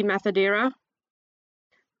the pre-method era.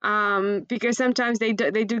 Because sometimes they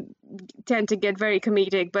do tend to get very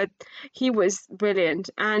comedic, but he was brilliant,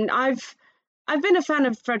 and I've been a fan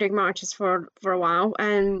of Frederick Marches for a while,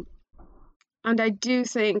 and I do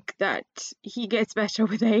think that he gets better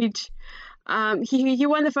with age. He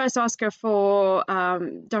won the first Oscar for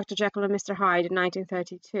Dr. Jekyll and Mr. Hyde in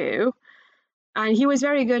 1932, and he was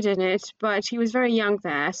very good in it, but he was very young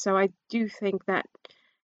there, so I do think that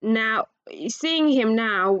now seeing him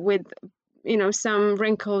now with some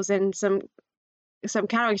wrinkles and some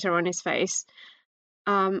character on his face,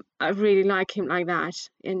 I really like him like that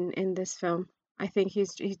in this film. I think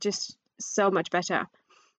he's just so much better,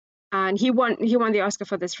 and he won the Oscar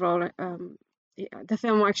for this role. The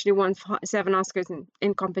film actually won 7 Oscars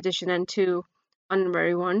in competition and 2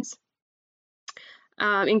 honorary ones,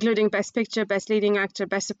 including Best Picture, Best Leading Actor,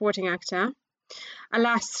 Best Supporting Actor.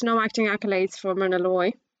 Alas, no acting accolades for Myrna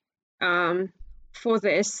Loy for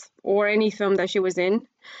this or any film that she was in,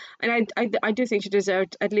 and I do think she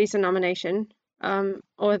deserved at least a nomination,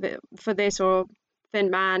 for this or Thin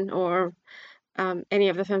Man or any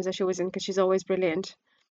of the films that she was in, because she's always brilliant.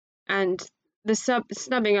 And the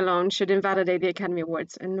snubbing alone should invalidate the Academy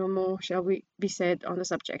Awards, and no more shall be said on the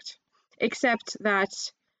subject, except that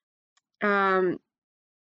what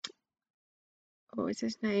was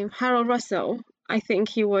his name? Harold Russell. I think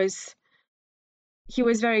he was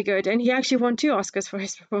very good, and he actually won 2 Oscars for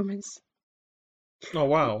his performance. Oh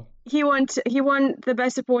wow! He won the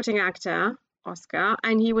Best Supporting Actor Oscar,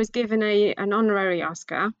 and he was given an honorary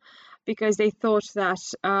Oscar because they thought that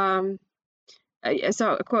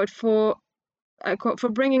so a quote for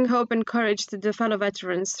bringing hope and courage to the fellow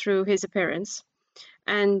veterans through his appearance,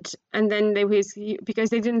 and then because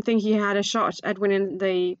they didn't think he had a shot at winning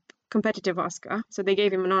the competitive Oscar, so they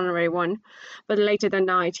gave him an honorary one, but later that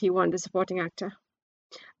night he won the supporting actor.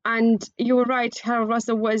 And you were right, Harold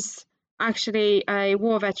Russell was actually a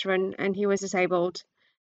war veteran, and he was disabled,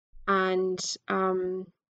 and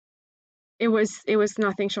it was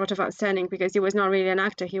nothing short of outstanding, because he was not really an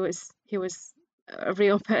actor. He was a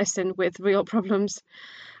real person with real problems.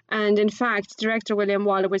 And in fact, director William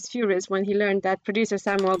Wyler was furious when he learned that producer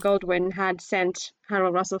Samuel Goldwyn had sent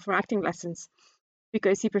Harold Russell for acting lessons,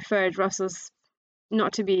 because he preferred Russell's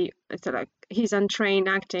not to be sort of his untrained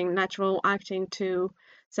acting, natural acting, to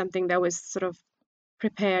something that was sort of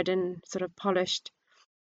prepared and sort of polished.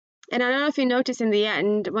 And I don't know if you notice in the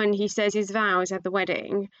end when he says his vows at the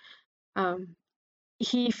wedding,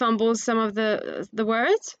 he fumbles some of the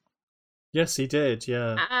words. Yes, he did.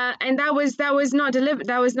 Yeah. And that was not deliberate.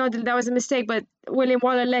 That was a mistake. But William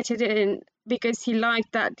Wyler let it in because he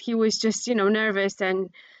liked that he was just nervous, and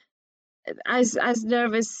as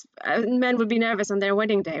nervous men would be nervous on their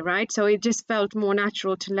wedding day, right? So it just felt more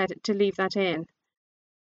natural to leave that in.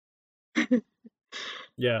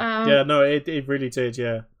 Yeah. No, it really did.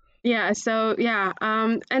 Yeah. Yeah. So yeah.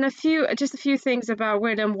 And a few things about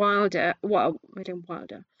William Wilder. Well, William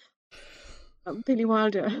Wilder. Billy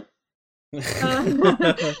Wilder. No,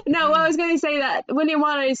 I was going to say that William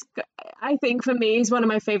Wyler is, I think for me, he's one of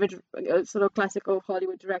my favorite sort of classical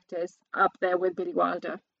Hollywood directors, up there with Billy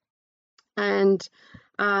Wilder. And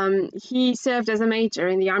he served as a major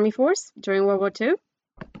in the Army Force during World War II.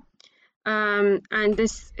 And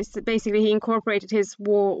this is basically, he incorporated his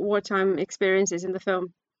wartime experiences in the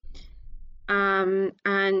film.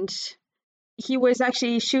 And he was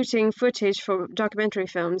actually shooting footage for documentary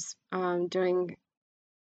films during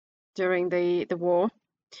the war.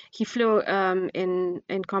 He flew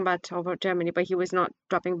in combat over Germany, but he was not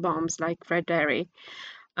dropping bombs like Fred Derry.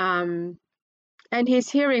 And his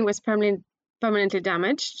hearing was permanently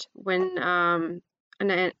damaged when an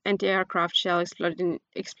anti-aircraft shell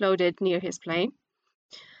exploded near his plane.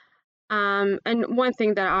 And one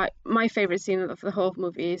thing that my favorite scene of the whole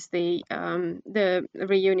movie is the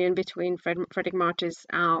reunion between Frederick March's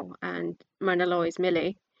Al and Myrna Loy's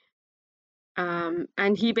Millie.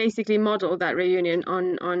 And he basically modeled that reunion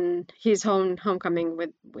on his own homecoming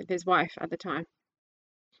with his wife at the time.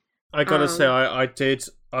 I gotta say, I did.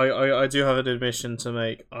 I do have an admission to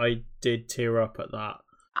make. I did tear up at that.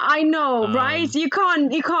 I know, right? You can't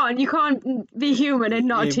be human and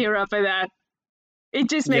not tear up at that. It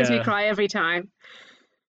just makes me cry every time.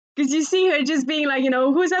 Because you see her just being like,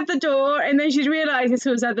 who's at the door? And then she realizes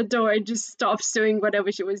who's at the door and just stops doing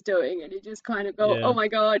whatever she was doing. And you just kind of go, oh my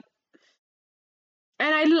God.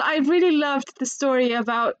 And I really loved the story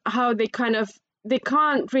about how they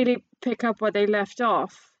can't really pick up where they left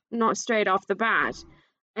off, not straight off the bat.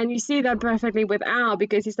 And you see that perfectly with Al,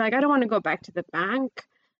 because he's like, I don't want to go back to the bank.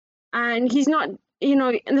 And he's not, in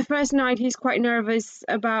the first night, he's quite nervous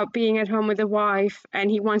about being at home with the wife, and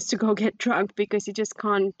he wants to go get drunk because he just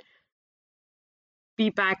can't be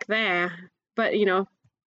back there. But,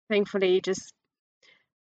 thankfully, he just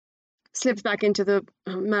slips back into the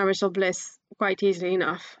marital bliss quite easily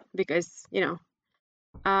enough because,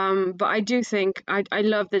 but I do think I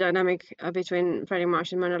love the dynamic between Freddie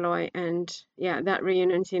Marsh and Mona Loi, and yeah, that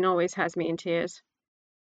reunion scene always has me in tears.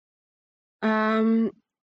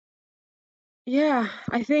 Yeah,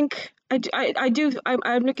 I think I do.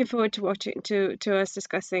 I'm looking forward to watching to us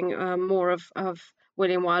discussing more of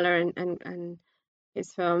William Wyler and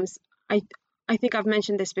his films. I think I've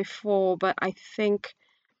mentioned this before, but I think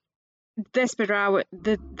the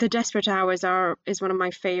Desperate Hours is one of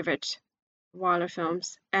my favorite Wyler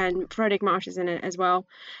films, and Fredric Marsh is in it as well.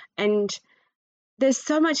 And there's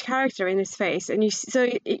so much character in his face, and so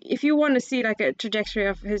if you want to see like a trajectory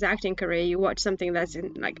of his acting career, you watch something that's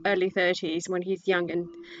in like early 30s when he's young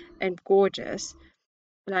and gorgeous,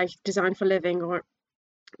 like Designed for Living or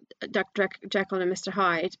Dr. Jekyll and Mr.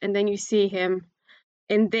 Hyde, and then you see him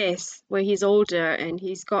in this where he's older and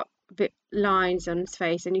he's got a bit lines on his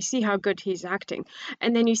face, and you see how good he's acting.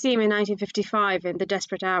 And then you see him in 1955 in The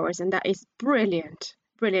Desperate Hours, and that is brilliant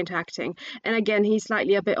acting. And again, he's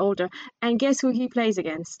slightly a bit older. And guess who he plays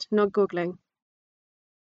against? Not googling.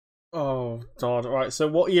 Oh God! All right. So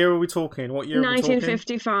what year are we talking?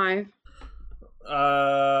 1955.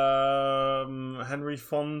 Henry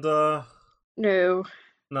Fonda. No.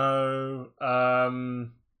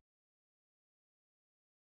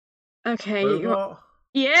 Okay. Bogart?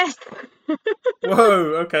 Yes.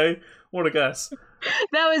 Whoa. Okay. What a guess.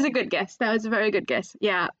 That was a good guess. That was a very good guess.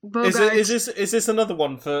 Yeah. Bogart. Is this another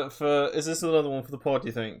one for the pod, do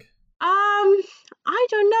you think? I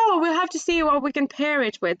don't know. We'll have to see what we can pair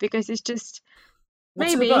it with, because it's just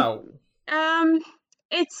What's maybe it about?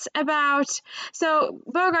 It's about, so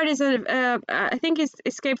Bogart is I think he's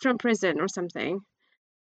escaped from prison or something.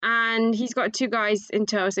 And he's got two guys in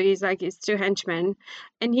tow, so he's like his two henchmen,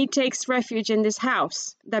 and he takes refuge in this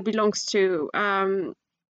house that belongs to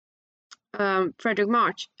Fredric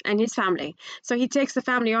March and his family. So he takes the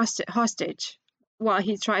family hostage while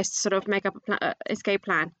he tries to sort of make up a escape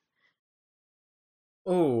plan.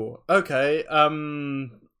 Oh, okay.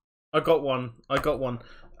 I got one.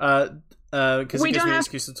 Because it gives me an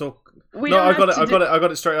excuse to talk. I got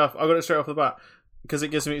it straight off. I got it straight off the bat because it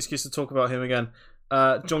gives me an excuse to talk about him again.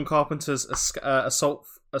 John Carpenter's assault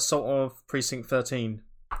of Precinct 13.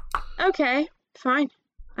 Okay, fine.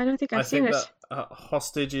 I don't think I've seen it.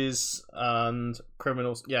 Hostages and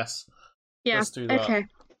criminals. Yes. Yeah. Let's do that.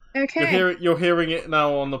 Okay. You're hearing it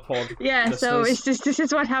now on the pod. Yeah. Listeners. So it's just this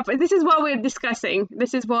is what happened. This is what we're discussing.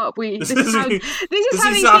 This is what we. This is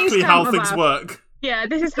exactly how things work. Yeah.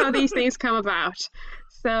 This is how these things come about.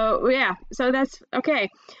 So yeah. So that's okay.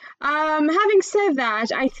 Having said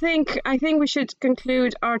that, I think we should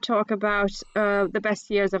conclude our talk about the best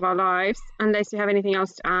years of our lives, unless you have anything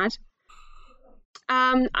else to add.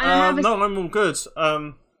 No, I'm all good.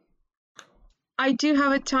 I do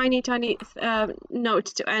have a tiny note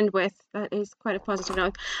to end with that is quite a positive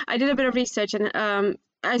note. I did a bit of research, and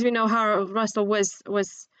as we know, Harold Russell was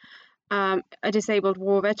a disabled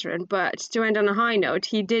war veteran, but to end on a high note,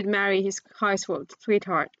 he did marry his high school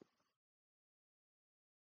sweetheart.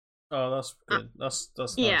 Oh, that's good. That's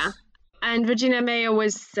nice. Yeah, and Virginia Mayo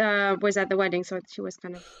was at the wedding, so she was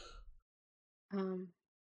kind of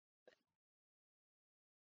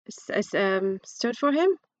stood for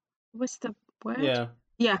him. What's the word?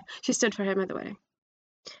 Yeah, she stood for him at the wedding.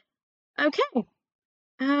 Okay.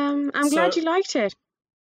 I'm glad you liked it.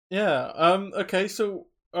 Yeah. Okay. So,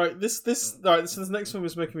 all right. This next one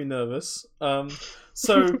was making me nervous.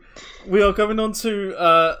 So we are going on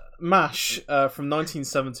to MASH from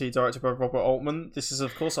 1970, directed by Robert Altman. This is,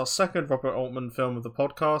 of course, our second Robert Altman film of the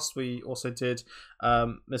podcast. We also did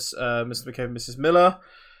Mr. McCabe and Mrs. Miller.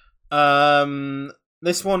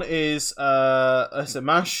 This one is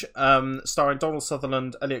MASH, starring Donald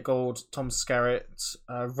Sutherland, Elliot Gould, Tom Skerritt,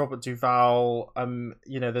 Robert Duvall.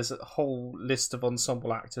 There's a whole list of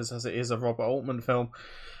ensemble actors, as it is a Robert Altman film.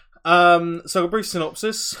 So a brief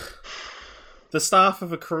synopsis. The staff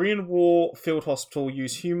of a Korean War field hospital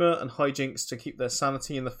use humour and hijinks to keep their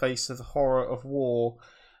sanity in the face of the horror of war.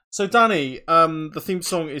 So, Danny, the theme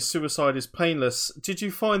song is "Suicide is Painless." Did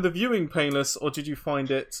you find the viewing painless, or did you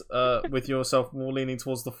find it with yourself more leaning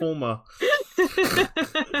towards the former?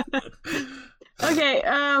 Okay,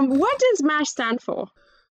 what does MASH stand for?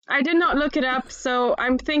 I did not look it up, so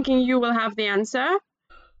I'm thinking you will have the answer.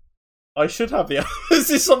 I should have the. Is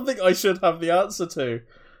this something I should have the answer to?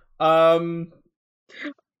 I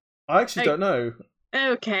actually don't know.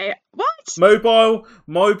 Okay, what?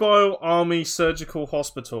 Mobile Army Surgical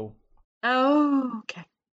Hospital. Oh, okay.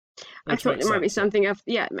 I thought it might be something of.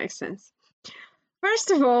 Yeah, it makes sense.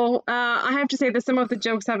 First of all, I have to say that some of the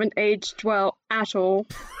jokes haven't aged well at all.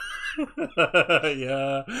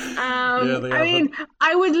 Yeah. I mean,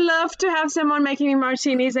 I would love to have someone making me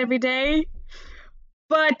martinis every day,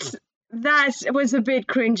 but that was a bit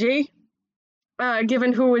cringy,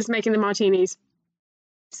 given who was making the martinis.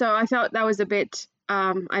 So I thought that was a bit,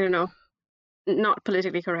 I don't know, not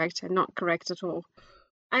politically correct and not correct at all.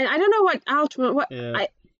 And I don't know what Altman.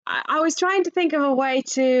 I was trying to think of a way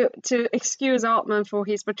to excuse Altman for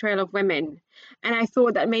his portrayal of women, and I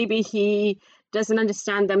thought that maybe he doesn't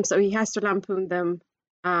understand them, so he has to lampoon them,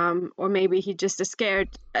 or maybe he just is scared,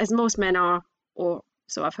 as most men are, or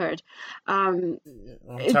so I've heard. I'm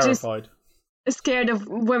terrified. Just scared of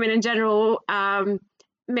women in general.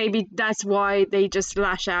 Maybe that's why they just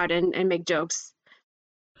lash out and make jokes.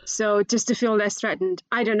 So just to feel less threatened.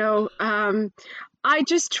 I don't know. I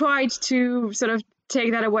just tried to sort of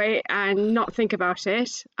take that away and not think about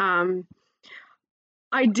it. I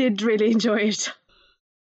did really enjoy it.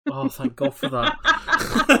 Oh, thank God for that.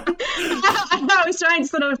 I was trying to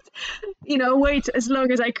sort of, wait as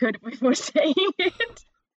long as I could before saying it.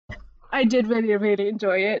 I did really, really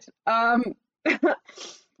enjoy it. I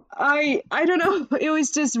don't know. It was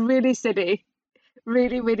just really silly,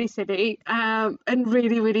 really, really silly, and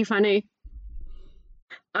really, really funny.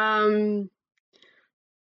 I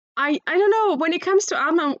don't know. When it comes to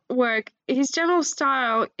Altman work, his general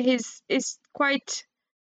style is quite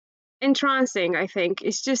entrancing. I think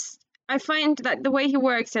it's just I find that the way he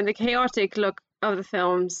works and the chaotic look of the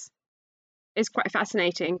films is quite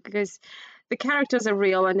fascinating because the characters are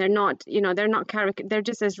real and they're not they're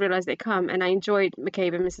just as real as they come. And I enjoyed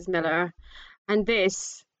McCabe and Mrs. Miller, and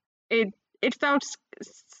this it felt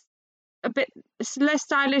a bit less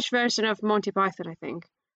stylish version of Monty Python, I think.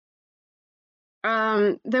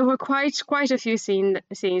 There were quite a few scenes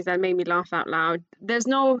that made me laugh out loud. There's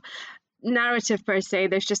no narrative per se.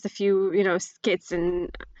 There's just a few, skits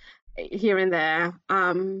and here and there.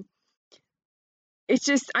 It's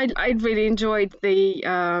just I really enjoyed the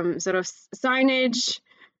sort of signage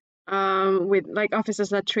with like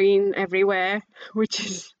officers' latrine everywhere,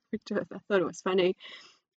 which I thought it was funny,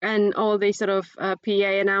 and all the sort of PA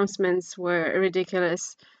announcements were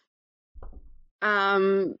ridiculous.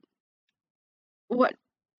 What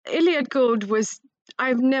Elliot Gould was,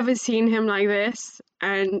 I've never seen him like this,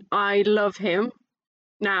 and I love him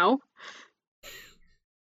now.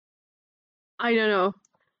 I don't know.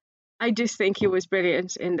 I just think he was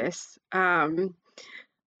brilliant in this. I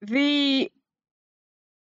think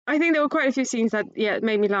there were quite a few scenes that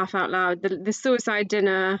made me laugh out loud. The suicide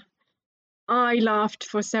dinner, I laughed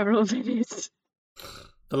for several minutes.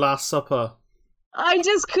 The Last Supper. I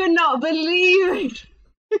just could not believe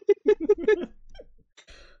it.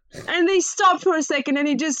 And they stop for a second and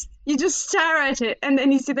you just stare at it, and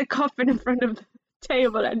then you see the coffin in front of the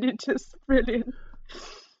table, and it's just brilliant.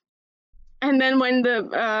 And then when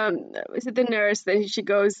the nurse, then she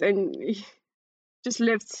goes and just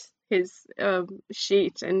lifts his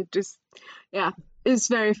sheet and just it's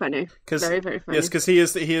very funny. Very, very funny. Yes, because he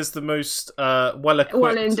is the most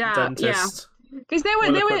well-equipped dentist. Because they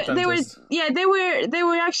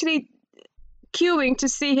were actually queuing to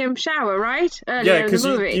see him shower, right? Because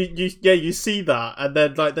you see that, and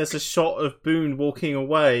then like there's a shot of Boone walking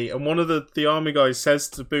away, and one of the army guys says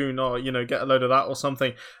to Boone, "Oh, get a load of that or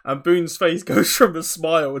something," and Boone's face goes from a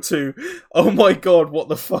smile to, "Oh my God, what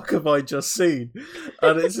the fuck have I just seen?"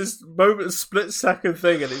 And it's this split second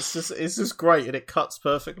thing, and it's just great, and it cuts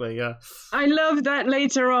perfectly. Yeah, I love that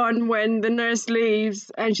later on when the nurse leaves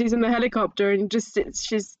and she's in the helicopter and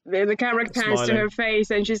the camera pans to her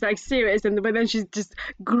face and she's like serious, but then she just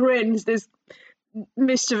grins this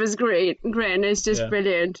mischievous grin. It's just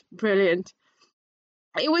brilliant.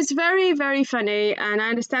 It was very, very funny, and I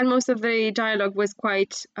understand most of the dialogue was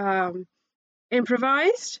quite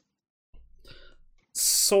improvised.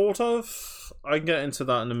 Sort of. I can get into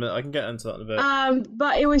that in a bit.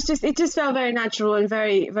 But it just felt very natural and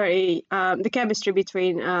very, very the chemistry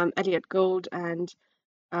between Elliot Gould and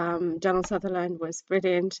Donald Sutherland was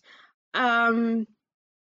brilliant.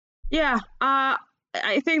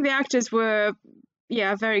 I think the actors were,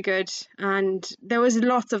 yeah, very good. And there was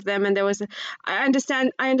lots of them, and I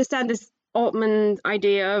understand this Altman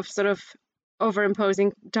idea of sort of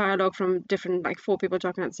overimposing dialogue from different, like, four people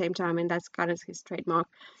talking at the same time, and that's kind of his trademark.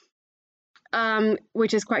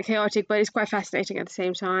 Which is quite chaotic, but it's quite fascinating at the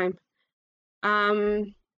same time.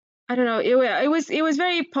 I don't know. It was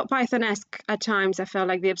very Python-esque at times. I felt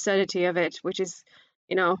like the absurdity of it, which is,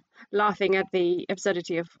 laughing at the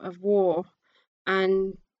absurdity of war,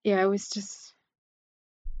 and yeah, it was just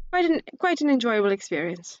quite an enjoyable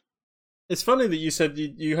experience. It's funny that you said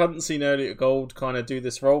you hadn't seen Elliot Gould kind of do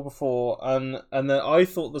this role before, and that I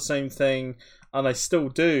thought the same thing, and I still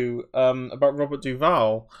do, about Robert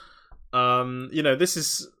Duvall. This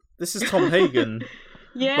is Tom Hagen.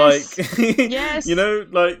 Yes. Like, yes.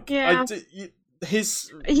 Yeah.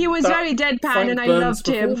 He was very deadpan, Frank and I Burns loved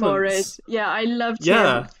him for it. Yeah, I loved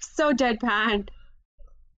him. So deadpan.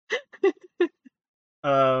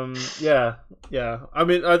 Yeah. I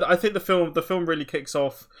mean, I think the film really kicks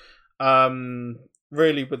off,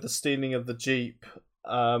 really with the stealing of the Jeep,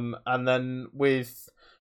 and then with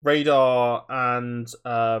Radar and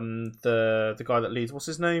the guy that leads. What's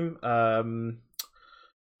his name? I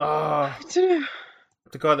don't know.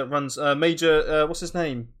 The guy that runs Major. What's his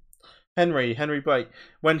name? Henry Blake.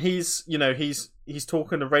 When he's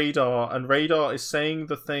talking to Radar, and Radar is saying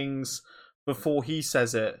the things before he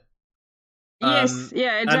says it. Yes,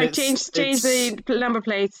 yeah, change the number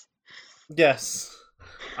plates. Yes,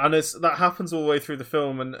 and that happens all the way through the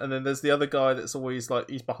film, and then there's the other guy that's always like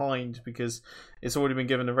he's behind because it's already been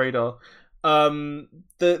given to Radar. I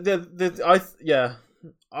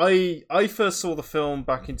first saw the film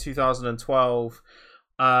back in 2012.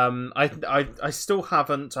 I still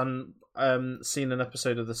haven't seen an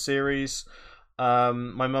episode of the series.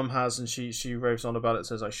 My mum has, and she raves on about it,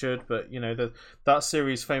 says I should, but that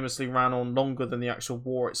series famously ran on longer than the actual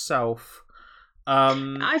war itself.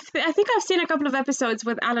 I think I've seen a couple of episodes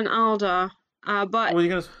with Alan Alda, but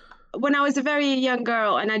when I was a very young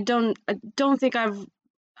girl, and I don't think I've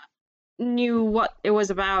knew what it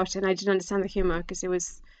was about, and I didn't understand the humor because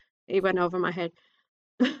it went over my head.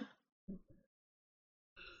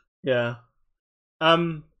 Yeah. Are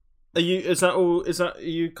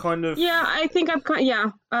you kind of? Yeah, I think I'm kind.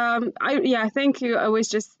 Yeah. Thank you. It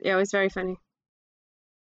was very funny.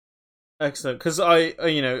 Excellent, because I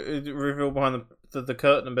reveal behind the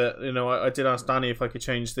curtain a bit. I did ask Danny if I could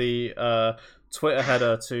change the Twitter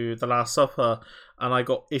header to The Last Supper, and I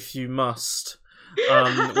got "if you must,"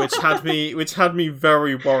 which had me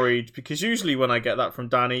very worried, because usually when I get that from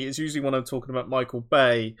Danny, it's usually when I'm talking about Michael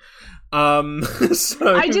Bay.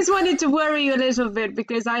 So I just wanted to worry you a little bit,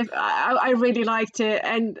 because I really liked it,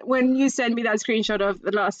 and when you sent me that screenshot of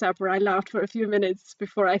The Last Supper, I laughed for a few minutes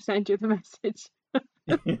before I sent you the message.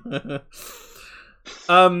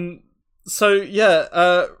 So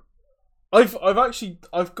yeah,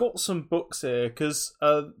 I've got some books here, because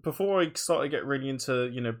before I started to get really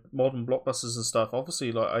into modern blockbusters and stuff,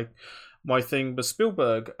 obviously my thing was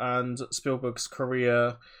Spielberg and Spielberg's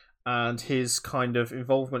career and his kind of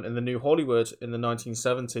involvement in the new Hollywood in the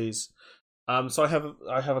 1970s. So I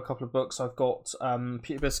have a couple of books. I've got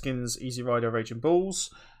Peter Biskind's Easy Rider Raging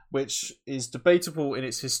Bulls, which is debatable in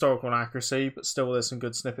its historical inaccuracy, but still there's some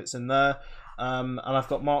good snippets in there. And I've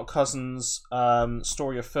got Mark Cousins'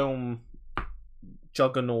 Story of Film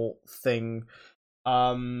Juggernaut thing,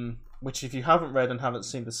 which if you haven't read and haven't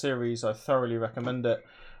seen the series, I thoroughly recommend it.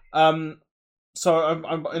 So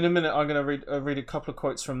I'm in a minute I'm going to read a couple of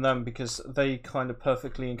quotes from them, because they kind of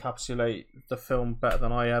perfectly encapsulate the film better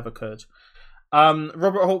than I ever could.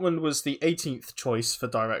 Robert Altman was the 18th choice for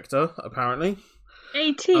director, apparently.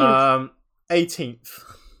 18th? 18th,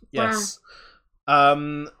 yes.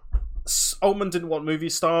 Wow. Altman didn't want movie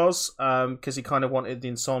stars, because he kind of wanted the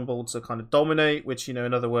ensemble to kind of dominate, which,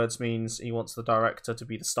 in other words, means he wants the director to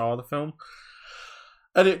be the star of the film.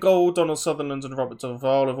 Elliot Gould, Donald Sutherland, and Robert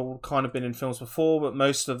Duvall have all kind of been in films before, but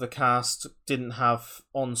most of the cast didn't have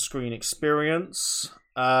on-screen experience.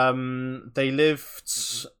 They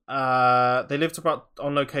lived about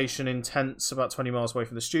on location in tents about 20 miles away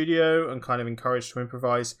from the studio, and kind of encouraged to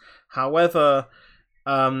improvise. However,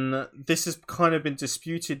 this has kind of been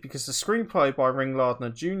disputed, because the screenplay by Ring Lardner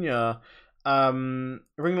Jr.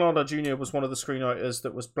 Ring Lardner Jr. was one of the screenwriters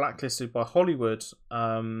that was blacklisted by Hollywood.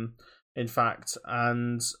 In fact,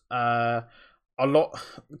 and a lot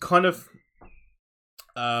kind of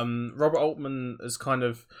Robert Altman has kind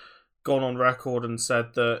of gone on record and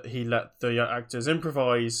said that he let the actors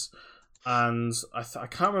improvise, and I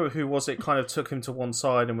can't remember who was it kind of took him to one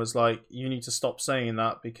side and was like, you need to stop saying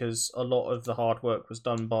that, because a lot of the hard work was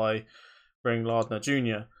done by Ring Lardner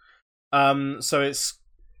Jr. So it's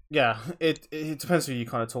yeah, it depends who you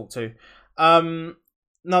kind of talk to. Um,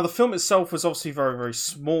 Now the film itself was obviously very very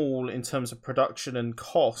small in terms of production and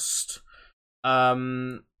cost.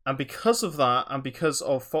 And because of that, and because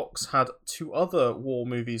of Fox had two other war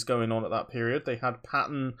movies going on at that period, they had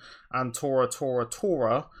Patton and Tora Tora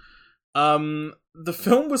Tora. The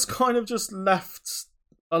film was kind of just left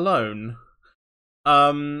alone.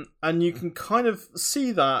 And you can kind of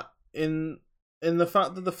see that in the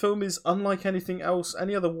fact that the film is unlike anything else,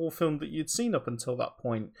 any other war film that you'd seen up until that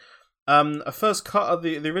point. A first cut of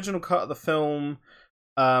the original cut of the film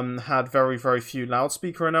had very very few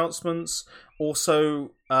loudspeaker announcements.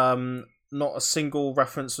 Also, not a single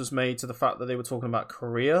reference was made to the fact that they were talking about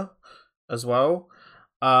Korea as well.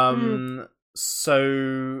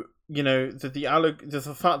 So you know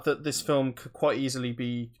the fact that this film could quite easily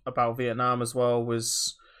be about Vietnam as well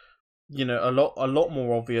was, you know, a lot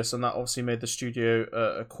more obvious, and that obviously made the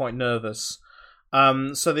studio quite nervous.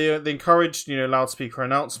 So they encouraged, you know, loudspeaker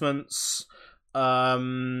announcements.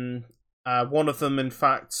 One of them, in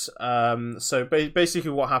fact, so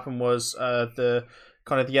basically what happened was the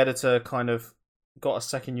editor kind of got a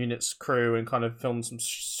second unit's crew and kind of filmed some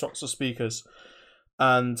shots of speakers.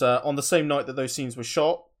 And on the same night that those scenes were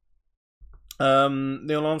shot,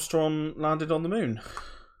 Neil Armstrong landed on the moon.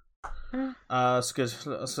 That's good.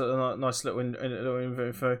 That's a nice little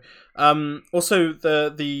info. Also,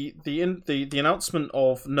 the announcement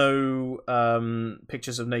of no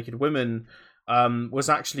pictures of naked women was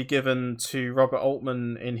actually given to Robert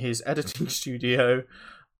Altman in his editing studio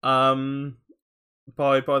by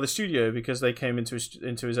the studio, because they came into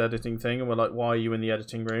his editing thing and were like, "Why are you in the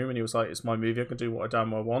editing room?" And he was like, "It's my movie. I can do what I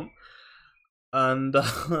damn well want." And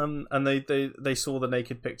they saw the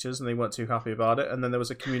naked pictures and they weren't too happy about it. And then there was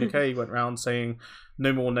a communique went round saying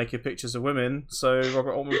no more naked pictures of women. So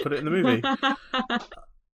Robert Altman put it in the movie.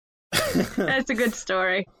 That's a good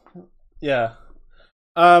story. Yeah.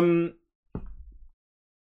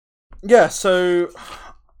 Yeah. So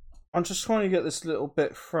I'm just trying to get this little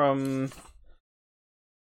bit from.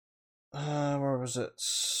 Where was it?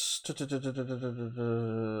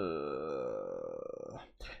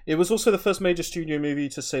 It was also the first major studio movie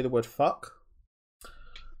to say the word fuck.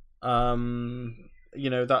 You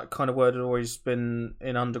know, that kind of word had always been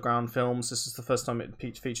in underground films. This is the first time it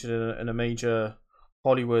featured in a major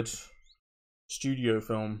Hollywood studio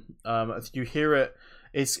film. You hear it.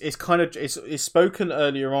 It's spoken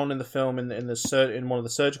earlier on in the film in one of the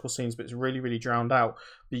surgical scenes, but it's really really drowned out.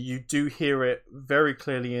 But you do hear it very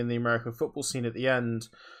clearly in the American football scene at the end,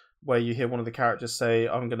 where you hear one of the characters say,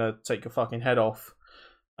 "I'm gonna take your fucking head off,"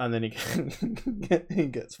 and then he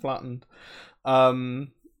gets flattened.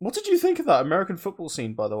 What did you think of that American football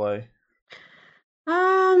scene, by the way?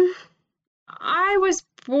 I was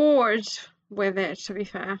bored with it, to be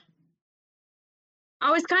fair.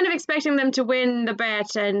 I was kind of expecting them to win the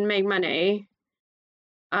bet and make money.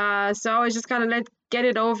 So I was just kind of let's get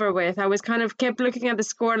it over with. I was kind of kept looking at the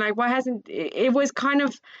score and like, why hasn't it was kind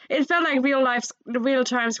of, it felt like real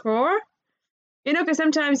time score, you know, because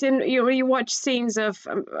sometimes you watch scenes of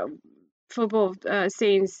football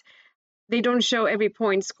scenes, they don't show every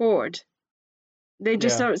point scored. They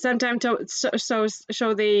just sometimes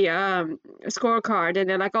show the scorecard and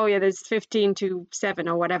they're like, oh yeah, there's 15-7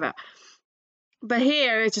 or whatever. But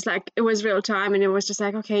here it's just like it was real time and it was just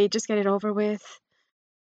like, okay, just get it over with.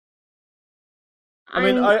 I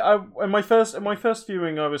mean, I in my first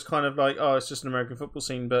viewing, I was kind of like, oh, it's just an American football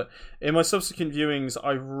scene. But in my subsequent viewings,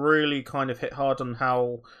 I really kind of hit hard on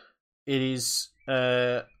how it is,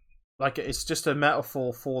 like it's just a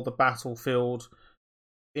metaphor for the battlefield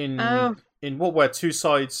in where two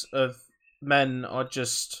sides of men are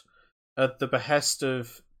just at the behest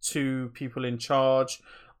of two people in charge,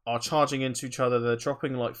 are charging into each other. They're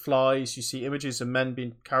dropping like flies. You see images of men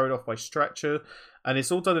being carried off by stretcher. And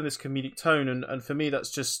it's all done in this comedic tone, and for me,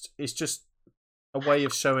 it's just a way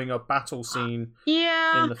of showing a battle scene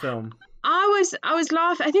in the film. I was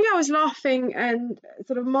laughing. I think I was laughing and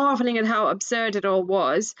sort of marveling at how absurd it all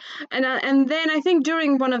was. And then I think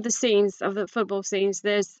during one of the scenes of the football scenes,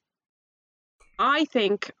 I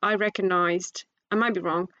think I recognized. I might be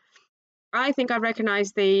wrong. I think I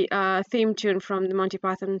recognized the theme tune from the Monty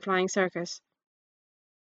Python Flying Circus.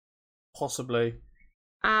 Possibly.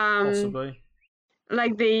 Possibly.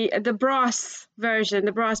 Like the brass version,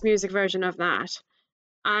 the brass music version of that,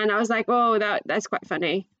 and I was like, "Oh, that's quite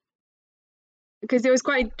funny," because it was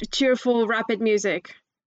quite cheerful, rapid music.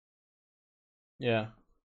 Yeah.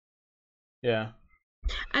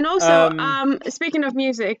 And also, speaking of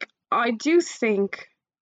music, I do think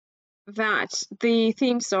that the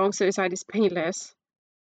theme song "Suicide Is Painless"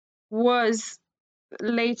 was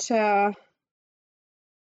later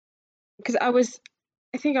because I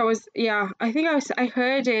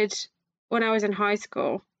heard it when I was in high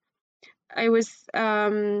school. It was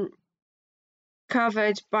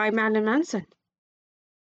covered by Marilyn Manson.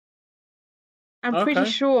 I'm pretty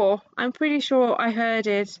sure I heard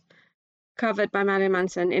it covered by Marilyn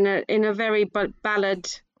Manson in a very ballad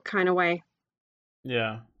kind of way.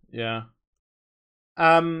 Yeah.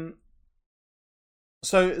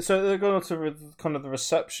 So they're going on to kind of the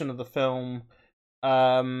reception of the film.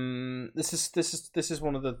 This is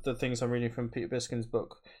one of the things I'm reading from Peter Biskin's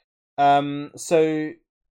book. So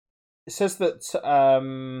it says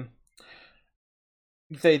that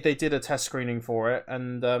they did a test screening for it,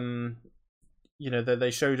 and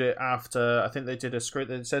they showed it after. I think they did a screen.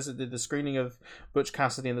 It says it did the screening of Butch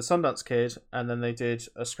Cassidy and the Sundance Kid, and then they did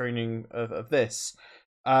a screening of this.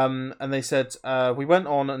 And they said, we went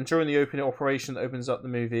on, and during the opening operation that opens up the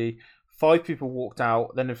movie, 5 people walked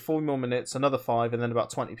out, then in 4 more minutes, another 5, and then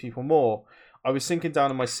about 20 people more. I was sinking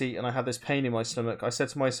down in my seat, and I had this pain in my stomach. I said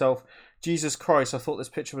to myself, Jesus Christ, I thought this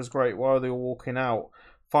picture was great. Why are they all walking out?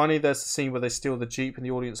 Finally, there's the scene where they steal the Jeep, and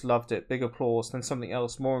the audience loved it. Big applause, then something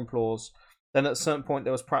else, more applause. Then at a certain point,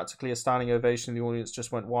 there was practically a standing ovation. The audience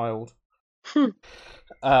just went wild.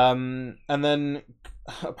 And then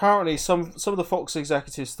apparently some of the Fox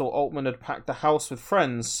executives thought Altman had packed the house with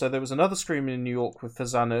friends, so there was another screening in New York for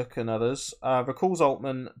Zanuck and others. Recalls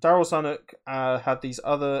Altman, Daryl Zanuck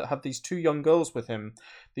had these 2 young girls with him,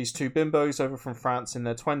 these 2 bimbos over from France in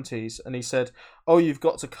their 20s, and he said, "Oh, you've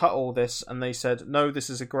got to cut all this," and they said, "No, this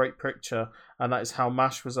is a great picture," and that is how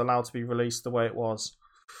MASH was allowed to be released the way it was.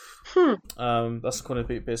 That's according to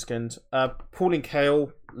Pete Biskind. Pauline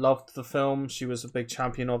Kael loved the film. She was a big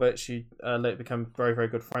champion of it. She later became very, very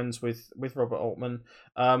good friends with Robert Altman.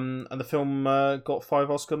 And the film got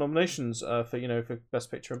 5 Oscar nominations for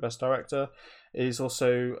Best Picture and Best Director. It is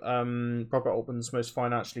also Robert Altman's most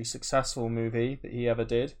financially successful movie that he ever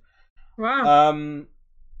did. Wow.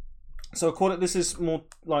 So this is more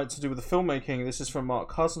like to do with the filmmaking. This is from Mark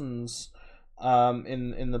Cousins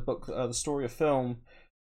in the book The Story of Film.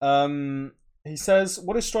 He says,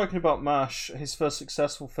 what is striking about MASH, his first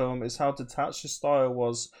successful film, is how detached his style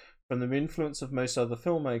was from the influence of most other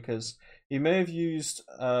filmmakers. He may have used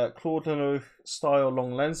Claude Lelouch style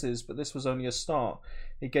long lenses, but this was only a start.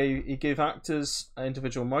 He gave actors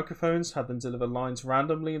individual microphones, had them deliver lines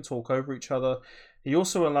randomly and talk over each other. He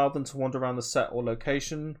also allowed them to wander around the set or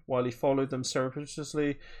location, while he followed them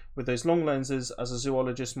surreptitiously with those long lenses, as a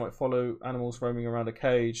zoologist might follow animals roaming around a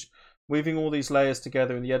cage. Weaving all these layers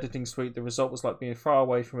together in the editing suite, the result was like being far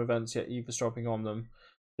away from events yet eavesdropping on them.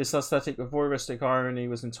 This aesthetic of voyeuristic irony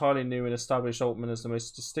was entirely new and established Altman as the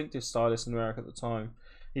most distinctive stylist in America at the time.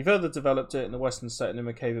 He further developed it in the western setting in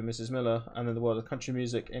McCabe and Mrs. Miller, and in the world of country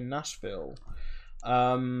music in Nashville.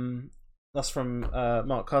 That's from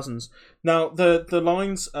Mark Cousins. Now the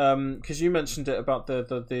lines, because you mentioned it about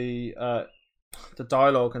the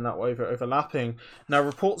dialogue and that way overlapping. Now,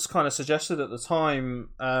 reports kind of suggested at the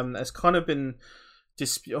time, it's kind of been I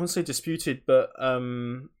won't say disputed, but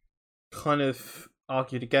kind of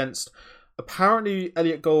argued against. Apparently,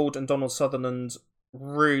 Elliot Gould and Donald Sutherland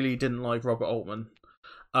really didn't like Robert Altman.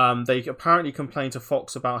 They apparently complained to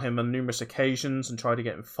Fox about him on numerous occasions and tried to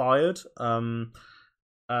get him fired.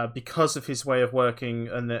 Because of his way of working,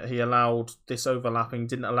 and that he allowed this overlapping,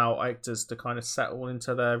 didn't allow actors to kind of settle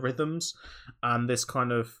into their rhythms, and this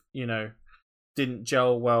kind of didn't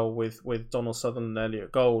gel well with Donald Sutherland and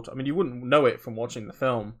Elliot Gould. I mean, you wouldn't know it from watching the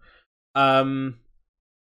film. Donald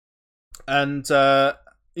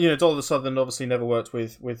Sutherland obviously never worked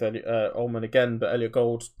with Altman again, but Elliot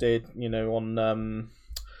Gould did. On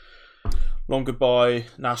Long Goodbye,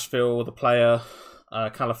 Nashville, The Player,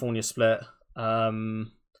 California Split.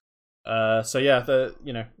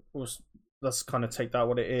 Let's kind of take that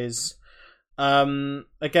what it is. Again,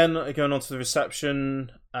 going on to the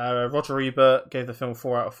reception, Roger Ebert gave the film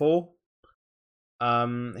 4 out of 4.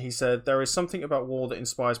 He said, there is something about war that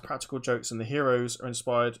inspires practical jokes, and the heroes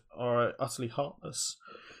are utterly heartless.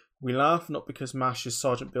 We laugh not because MASH is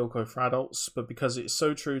Sergeant Bilko for adults, but because it is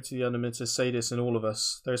so true to the unlimited sadist in all of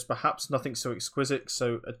us. There is perhaps nothing so exquisite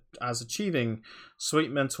as achieving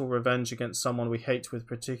sweet mental revenge against someone we hate with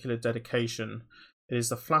particular dedication. It is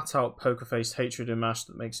the flat-out poker-faced hatred in MASH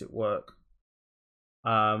that makes it work.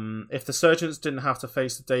 If the surgeons didn't have to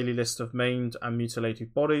face the daily list of maimed and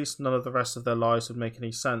mutilated bodies, none of the rest of their lives would make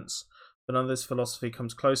any sense. But none of this philosophy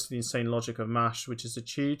comes close to the insane logic of MASH, which is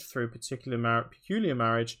achieved through a peculiar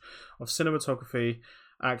marriage of cinematography,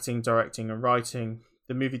 acting, directing, and writing.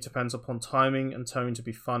 The movie depends upon timing and tone to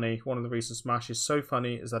be funny. One of the reasons MASH is so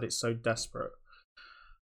funny is that it's so desperate.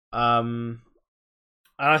 And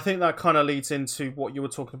And I think that kind of leads into what you were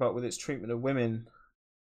talking about with its treatment of women.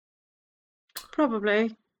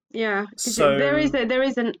 Probably, yeah. 'Cause So there is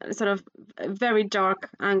a sort of a very dark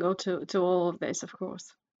angle to all of this, of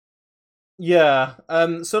course, yeah,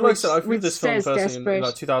 so like I said, I viewed which this film says firstly in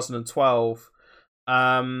like desperate. 2012,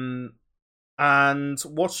 um, and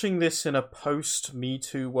watching this in a post Me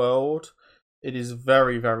Too world, it is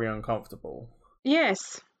very, very uncomfortable.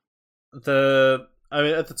 Yes. I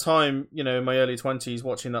mean, at the time, you know, in my early 20s,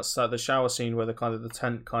 watching that the shower scene where the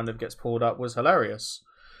tent kind of gets pulled up was hilarious.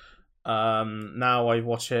 Now I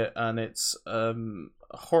watch it and it's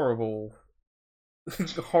horrible,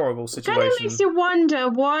 horrible Kind of makes situation. you wonder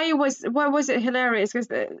why was it hilarious because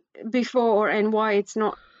before and why it's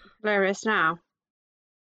not hilarious now.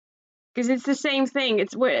 Because it's the same thing.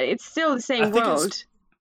 It's still the I same think world. it's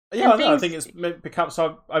yeah, And no, I things, think it's because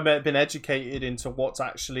I may have been educated into what's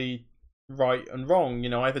actually right and wrong. You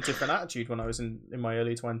know, I have a different attitude when I was in my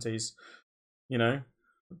early 20s. You know,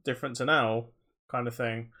 different to now, kind of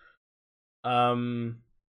thing. Um,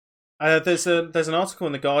 there's an article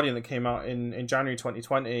in the Guardian that came out in January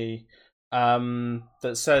 2020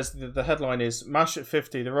 that says the headline is "Mash at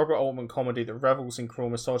 50: The Robert Altman comedy that revels in cruel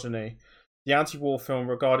misogyny. The anti-war film,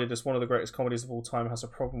 regarded as one of the greatest comedies of all time, has a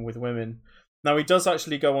problem with women." Now he does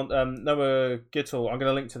actually go on. Noah Gittel, I'm going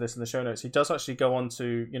to link to this in the show notes. He does actually go on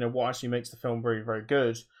to what actually makes the film very, very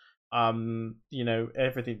good. Everything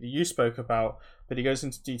that you spoke about, but he goes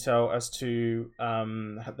into detail as to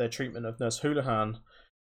their treatment of Nurse Houlihan,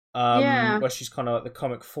 yeah, where she's kind of like the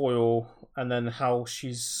comic foil, and then how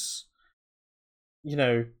she's,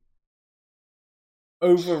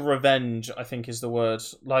 over revenge, I think is the word.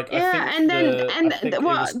 Like, yeah. And then I think it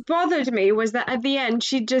was, what bothered me was that at the end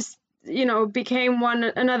she just became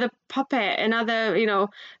another puppet, another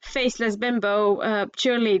faceless bimbo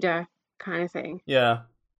cheerleader kind of thing, yeah,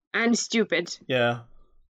 and stupid. yeah,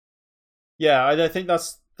 yeah. I think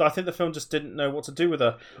the film just didn't know what to do with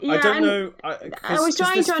her. I Yeah, don't and know, I because was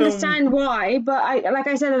trying this to film, understand why, but like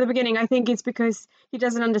I said at the beginning, I think it's because he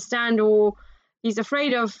doesn't understand, or he's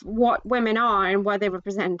afraid of what women are and what they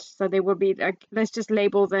represent. So they will be like, let's just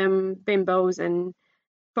label them bimbos and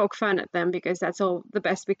poke fun at them because that's all the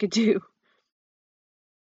best we could do.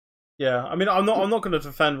 yeah. I mean, I'm not going to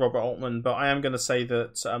defend Robert Altman, but I am going to say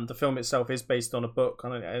that the film itself is based on a book,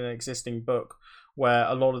 on an existing book, where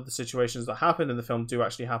a lot of the situations that happen in the film do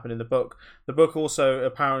actually happen in the book. The book also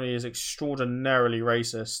apparently is extraordinarily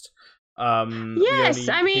racist. We Yes,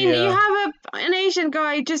 only I mean, you hear, have an Asian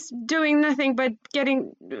guy just doing nothing but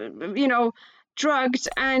getting, drugged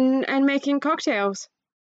and making cocktails,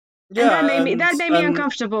 and yeah, that made me and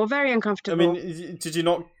uncomfortable, very I mean, uncomfortable.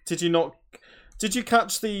 did you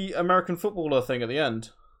catch the American footballer thing at the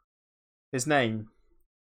end? His name,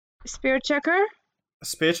 Spirit checker?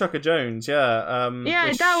 Spear Chucker Jones. Yeah,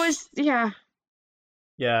 Yeah, that which was, yeah.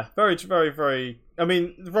 yeah, very, very, very. I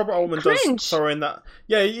mean, Robert Altman does Cringe. throw in that.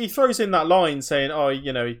 Yeah, he throws in that line saying, "Oh,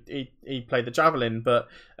 he played the javelin," but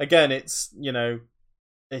again, it's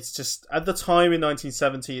just at the time in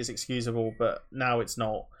 1970 it's excusable, but now it's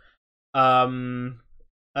not. And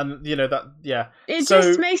that, yeah. It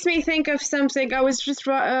just So makes me think of something. I was just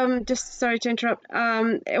sorry to interrupt.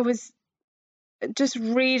 It was just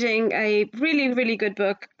reading a really, really good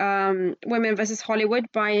book, Women versus Hollywood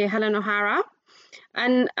by Helen O'Hara.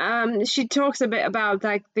 And she talks a bit about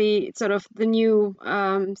like the sort of the new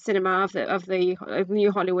cinema of the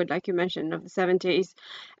new Hollywood, like you mentioned, of the 70s,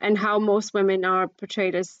 and how most women are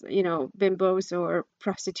portrayed as bimbos or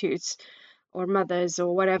prostitutes or mothers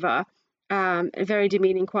or whatever, very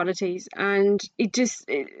demeaning qualities. And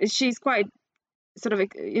she's quite sort of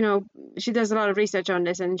she does a lot of research on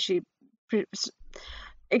this, and she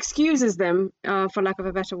excuses them, for lack of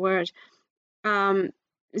a better word, um,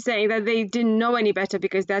 saying that they didn't know any better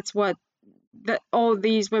because that all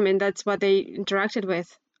these women, that's what they interacted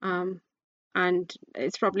with, and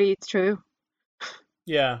it's true.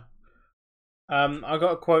 yeah, I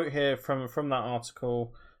got a quote here from that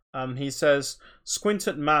article. He says, "Squint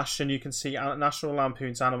at MASH and you can see National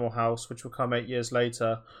Lampoon's Animal House, which will come 8 years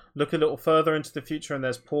later. Look a little further into the future and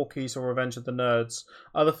there's Porky's or Revenge of the Nerds,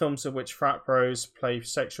 other films in which frat bros play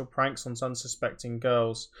sexual pranks on unsuspecting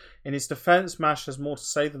girls. In his defense, MASH has more to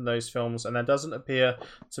say than those films, and there doesn't appear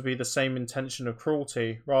to be the same intention of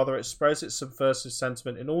cruelty. Rather, it spreads its subversive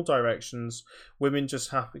sentiment in all directions. Women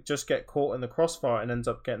just get caught in the crossfire and end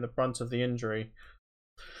up getting the brunt of the injury."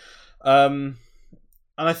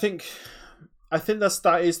 And I think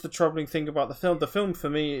that is the troubling thing about the film. The film for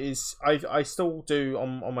me is I still do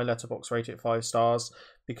on my Letterboxd rate it 5 stars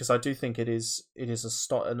because I do think it is an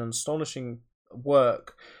astonishing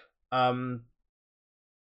work.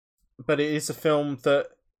 but it is a film that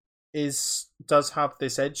does have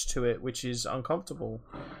this edge to it, which is uncomfortable.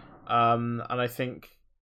 And I think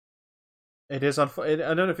it is. I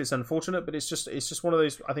don't know if it's unfortunate, but it's just one of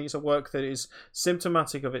those. I think it's a work that is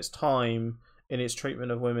symptomatic of its time in its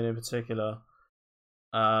treatment of women in particular.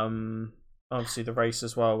 Obviously the race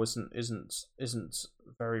as well isn't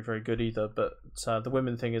very very good either. But the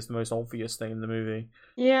women thing is the most obvious thing in the movie.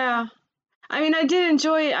 Yeah. I mean, I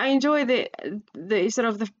enjoy the sort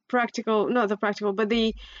of the practical, not the practical, but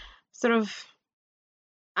the sort of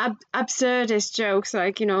absurdist jokes,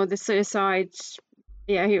 like, you know, the suicide.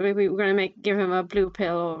 Yeah, we're gonna give him a blue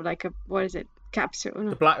pill, or like a, what is it, capsule? No.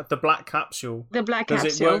 The black capsule. The black Does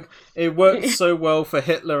capsule. It worked so well for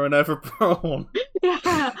Hitler and Eva Braun. Yeah,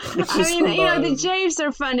 I mean, you know, the japes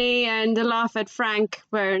are funny, and the laugh at Frank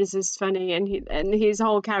Burns is funny, and his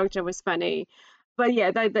whole character was funny. But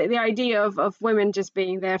yeah, the idea of women just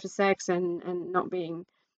being there for sex and not being,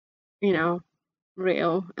 you know,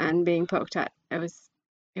 real and being poked at, it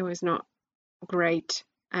was not great.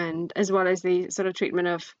 And as well as the sort of treatment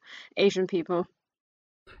of Asian people.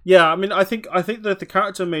 Yeah, I mean, I think that the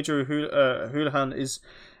character of Major Houlihan is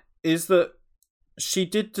that she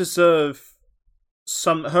did deserve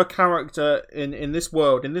her character in this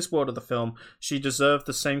world of the film. She deserved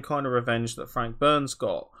the same kind of revenge that Frank Burns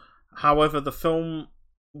got. However, the film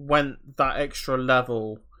went that extra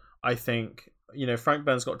level. I think, you know, Frank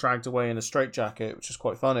Burns got dragged away in a straitjacket, which is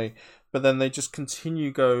quite funny. But then they just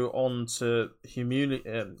go on to humiliate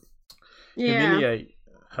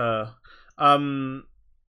her. And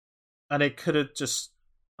it could have just,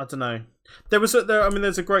 I don't know. There's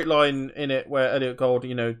a great line in it where Elliot Gould,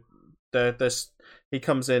 you know, he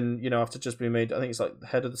comes in, you know, after just being made, I think it's like the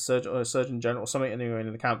head of the Surgeon General or something, anyway,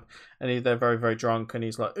 in the camp, and they're very, very drunk, and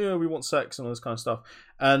he's like, "Oh, we want sex," and all this kind of stuff.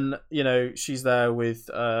 And, you know, she's there with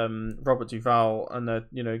Robert Duvall, and they're,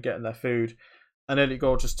 you know, getting their food, and Elliot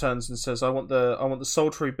Gould just turns and says, "I want the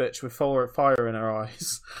sultry bitch with fire in her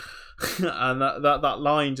eyes." And that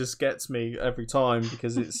line just gets me every time,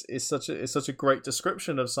 because it's such a great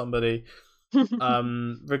description of somebody,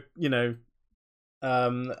 you know.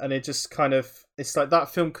 And it just kind of, it's like that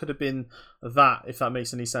film could have been that, if that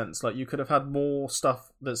makes any sense. Like, you could have had more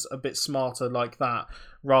stuff that's a bit smarter like that,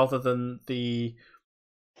 rather than the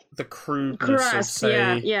crudeness of,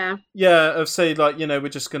 say, of, say, like, you know, we're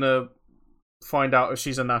just gonna find out if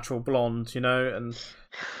she's a natural blonde, you know, and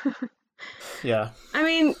yeah. I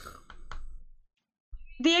mean,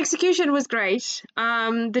 the execution was great.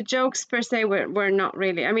 The jokes per se were not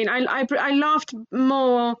really. I mean, I laughed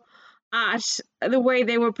more at the way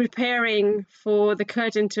they were preparing for the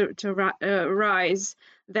curtain to rise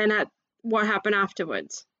than at what happened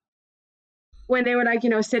afterwards, when they were, like, you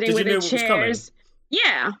know, sitting with the chairs.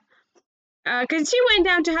 Yeah, because she went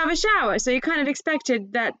down to have a shower, so you kind of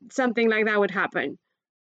expected that something like that would happen.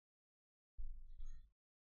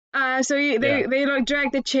 So they like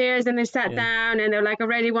dragged the chairs, and they sat down, and they're like,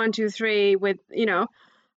 "Already 1, 2, 3," with, you know,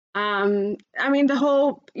 I mean, the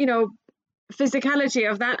whole, you know,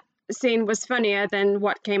 physicality of that scene was funnier than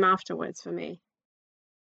what came afterwards for me.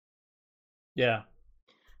 Yeah.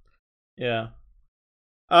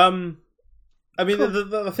 I mean,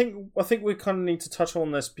 cool. I think we kind of need to touch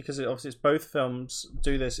on this, because obviously it's both films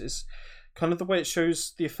do this. Is kind of the way it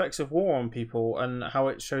shows the effects of war on people, and how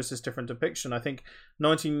it shows this different depiction. I think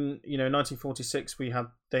 1946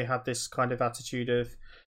 they had this kind of attitude of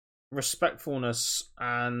respectfulness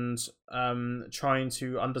and trying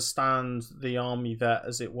to understand the army vet,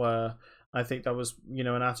 as it were. I think that was, you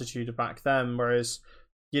know, an attitude back then, whereas,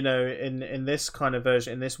 you know, in this kind of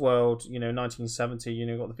version, in this world, you know, 1970, you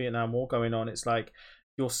know, got the Vietnam War going on. It's like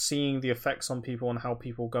you're seeing the effects on people and how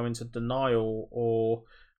people go into denial or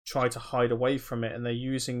try to hide away from it, and they're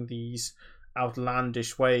using these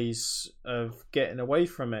outlandish ways of getting away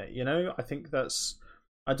from it, you know. I think that's,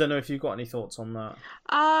 I don't know if you've got any thoughts on that.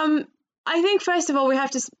 I think, first of all, we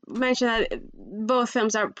have to mention that both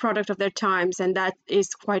films are a product of their times, and that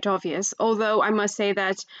is quite obvious. Although I must say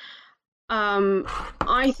that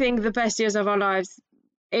I think The Best Years of Our Lives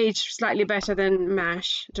aged slightly better than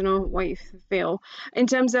MASH. I don't know what you feel. In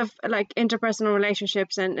terms of, like, interpersonal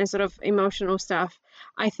relationships and sort of emotional stuff,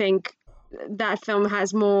 I think that film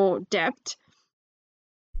has more depth.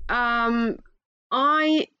 I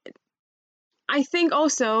think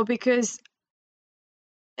also because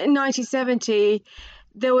in 1970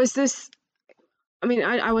 there was this, I mean,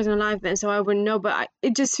 I wasn't alive then, so I wouldn't know, but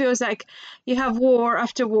it just feels like you have war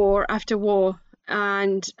after war after war,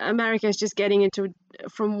 and America is just getting into,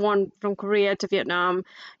 from Korea to Vietnam,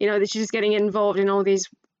 you know, she's just getting involved in all these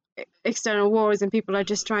external wars, and people are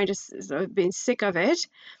just trying to sort of being sick of it.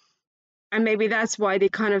 And maybe that's why they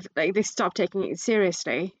kind of like they stopped taking it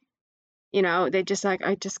seriously. You know, they're just like,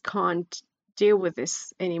 I just can't deal with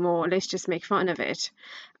this anymore. Let's just make fun of it.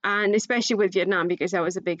 And especially with Vietnam, because that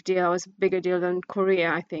was a big deal. It was a bigger deal than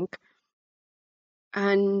Korea, I think.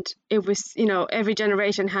 And it was, you know, every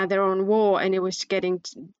generation had their own war, and it was getting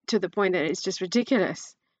to the point that it's just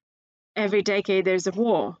ridiculous. Every decade there's a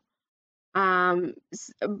war.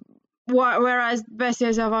 Whereas Best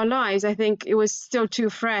Years of Our Lives, I think it was still too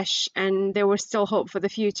fresh, and there was still hope for the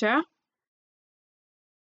future.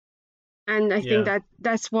 And I think that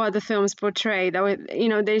that's what the films portray. That, you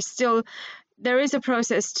know, there is a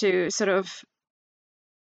process to sort of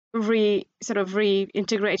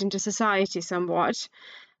reintegrate into society somewhat,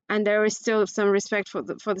 and there is still some respect for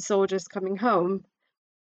the soldiers coming home,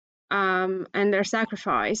 and their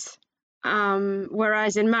sacrifice.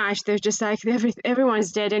 Whereas in MASH, they're just like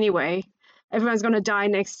everyone's dead anyway. Everyone's gonna die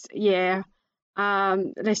next year.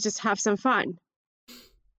 Let's just have some fun.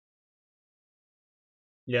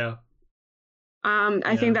 Yeah.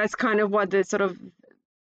 I think that's kind of what the sort of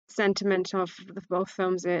sentiment of both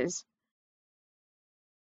films is.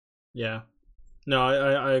 Yeah. No,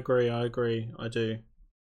 I agree. I do.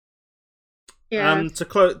 Yeah. To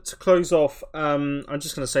close off, I'm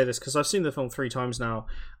just going to say this because I've seen the film 3 times now.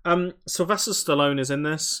 Sylvester Stallone is in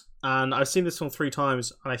this, and I've seen this film 3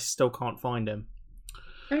 times, and I still can't find him.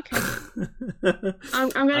 Okay.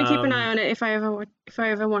 I'm going to keep an eye on it if I ever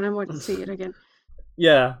want to see it again.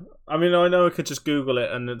 Yeah, I mean, I know I could just Google it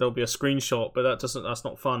and there'll be a screenshot, but that's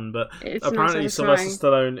not fun. But it's apparently Sylvester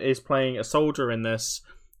Stallone is playing a soldier in this,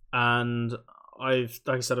 and like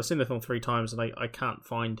I said, I've seen the film 3 times and I can't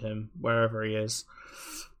find him wherever he is.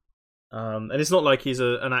 And it's not like he's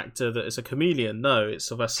an actor that is a comedian. No, it's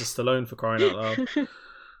Sylvester Stallone, for crying out loud.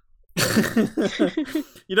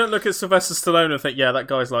 You don't look at Sylvester Stallone and think, yeah, that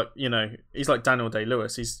guy's like, you know, he's like Daniel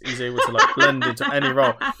Day-Lewis. He's able to like blend into any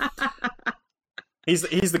role. He's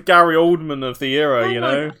the Gary Oldman of the era, you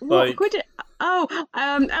know.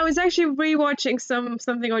 I was actually rewatching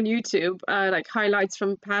something on YouTube, like highlights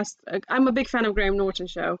from past. I'm a big fan of Graham Norton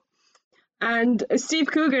show, and Steve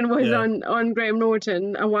Coogan was on Graham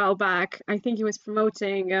Norton a while back. I think he was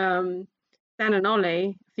promoting Stan and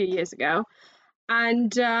Ollie a few years ago,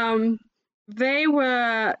 and they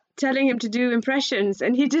were telling him to do impressions,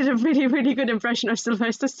 and he did a really, really good impression of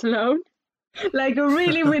Sylvester Stallone. Like a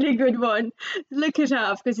really, really good one. Look it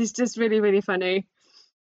up because it's just really, really funny.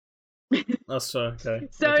 That's okay.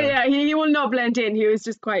 So okay. Yeah, he will not blend in. He was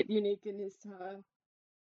just quite unique in his.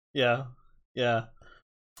 Yeah.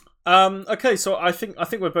 Okay, so I think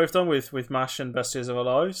we're both done with MASH and Best Years of Our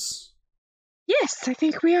Lives. Yes, I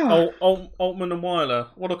think we are. Altman and Weiler,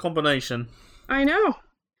 what a combination! I know.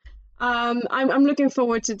 I'm looking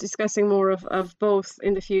forward to discussing more of both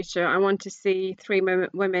in the future. I want to see 3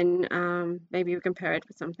 women. Maybe we compare it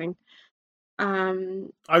with something.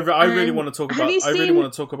 I really want to talk about. I really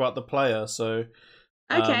want to talk about The Player. So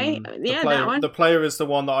okay, that one. The Player is the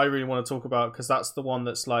one that I really want to talk about because that's the one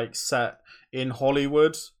that's like set in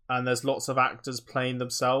Hollywood and there's lots of actors playing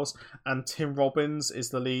themselves. And Tim Robbins is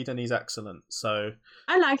the lead and he's excellent. So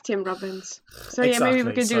I like Tim Robbins. So exactly. Maybe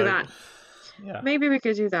we could do that. Yeah, maybe we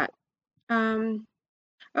could do that.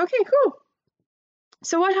 Okay, cool.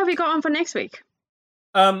 So what have you got on for next week?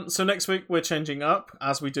 So next week we're changing up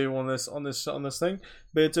as we do on this thing.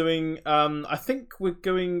 We're doing I think we're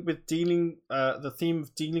going with the theme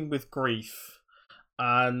of dealing with grief,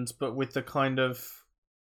 but with the kind of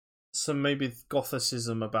some maybe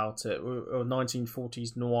gothicism about it, or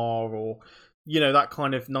 1940s noir, or you know, that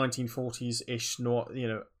kind of 1940s-ish noir, you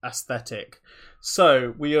know, aesthetic.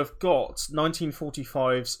 So we have got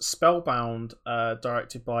 1945's Spellbound,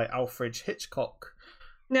 directed by Alfred Hitchcock.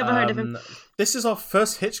 Never heard of him. This is our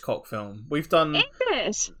first Hitchcock film. We've done. Is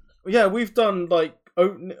it? Yeah, we've done like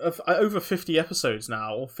over 50 episodes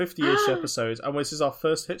now, or 50-ish episodes, and this is our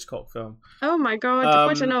first Hitchcock film. Oh my god,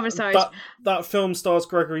 what an oversight. That film stars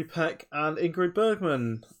Gregory Peck and Ingrid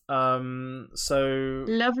Bergman. So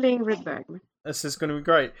lovely Ingrid Bergman. This is going to be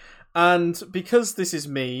great. And because this is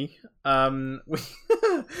me, I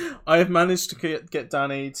have managed to get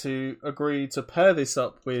Danny to agree to pair this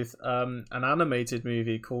up with an animated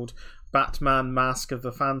movie called Batman Mask of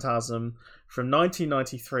the Phantasm from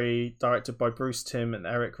 1993, directed by Bruce Timm and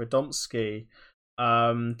Eric Radomski.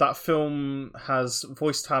 That film has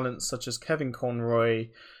voice talents such as Kevin Conroy,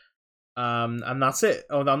 and that's it.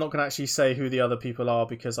 Oh, I'm not going to actually say who the other people are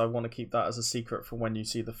because I want to keep that as a secret for when you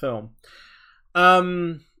see the film.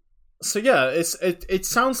 So yeah, it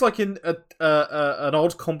sounds like an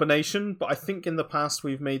odd combination, but I think in the past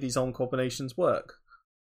we've made these odd combinations work.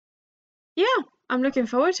 Yeah, I'm looking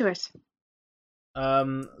forward to it.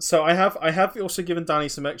 So I have also given Danny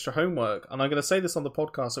some extra homework, and I'm going to say this on the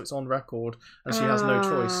podcast so it's on record, and she has no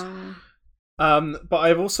choice. But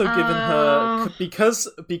I've also given her,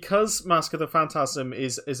 because Mask of the Phantasm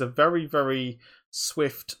is a very, very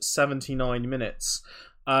swift 79 minutes.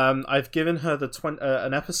 I've given her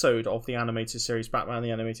an episode of the animated series, Batman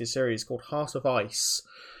the Animated Series, called Heart of Ice,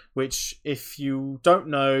 which, if you don't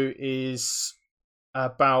know, is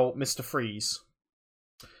about Mr. Freeze.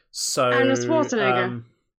 So Arnold Schwarzenegger.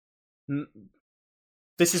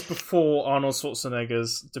 This is before Arnold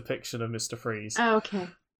Schwarzenegger's depiction of Mr. Freeze. Oh, okay.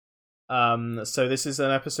 So this is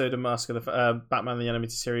an episode of Mask of the Batman the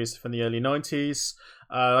Animated Series from the early 90s.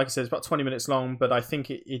 Like I said, it's about 20 minutes long, but I think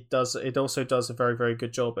it also does a very, very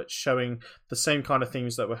good job at showing the same kind of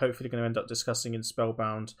themes that we're hopefully going to end up discussing in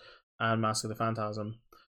Spellbound and Mask of the Phantasm.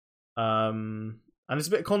 And there's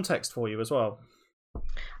a bit of context for you as well.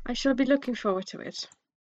 I shall be looking forward to it.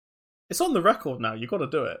 It's on the record now. You've got to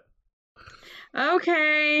do it.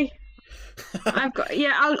 Okay.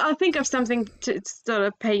 I'll think of something to sort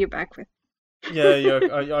of pay you back with. Yeah,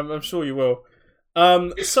 I'm sure you will.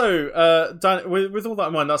 So Dan, with all that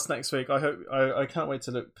in mind, that's next week. I can't wait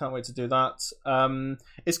to do that.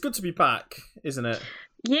 It's good to be back, isn't it?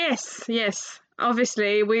 Yes.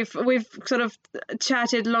 Obviously, we've sort of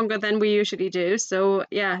chatted longer than we usually do, so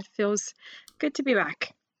yeah, it feels good to be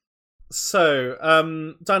back.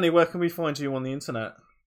 So, Danny, where can we find you on the internet?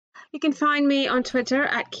 You can find me on Twitter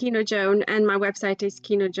at KinoJoan, and my website is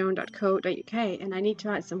kinojoan.co.uk. And I need to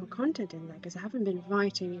add some more content in there because I haven't been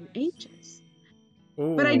writing in ages.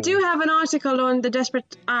 Ooh. But I do have an article on The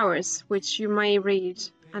Desperate Hours, which you may read,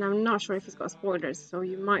 and I'm not sure if it's got spoilers, so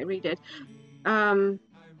you might read it.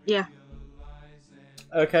 Yeah.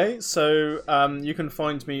 Okay, so you can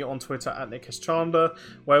find me on Twitter at NickSchandler.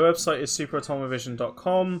 My website is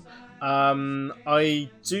superatomovision.com. I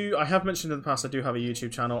have mentioned in the past I do have a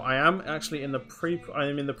YouTube channel. I am actually in the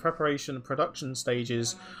preparation and production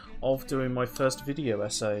stages of doing my first video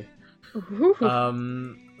essay. Ooh.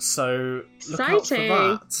 So look exciting.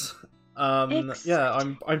 Out for that. Yeah,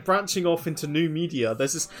 I'm branching off into new media.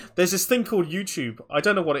 There's this thing called YouTube. I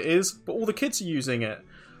don't know what it is, but all the kids are using it.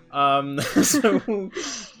 So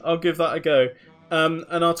I'll give that a go. And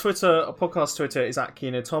our podcast Twitter is at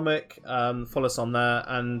Kinotopic. Follow us on there,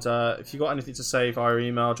 and if you've got anything to say via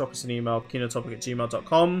email, drop us an email,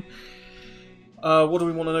 kinotopic@gmail.com. What do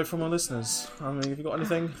we want to know from our listeners? I mean, have you got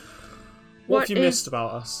anything? What have you missed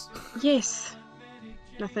about us? Yes.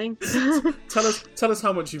 Nothing. Tell us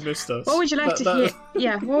how much you've missed us. What would you like to hear?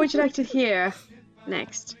 Yeah, what would you like to hear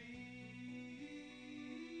next?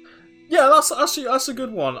 Yeah, that's a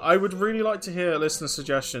good one. I would really like to hear listener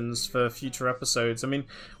suggestions for future episodes. I mean,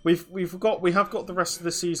 we have got the rest of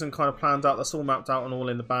the season kind of planned out. That's all mapped out and all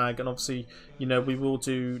in the bag. And obviously, we will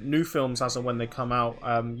do new films as and when they come out.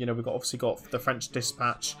 We've obviously got The French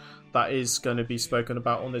Dispatch that is going to be spoken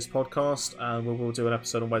about on this podcast. We will do an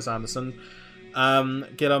episode on Wes Anderson.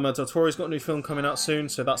 Guillermo del Toro's got a new film coming out soon,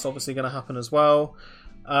 so that's obviously going to happen as well.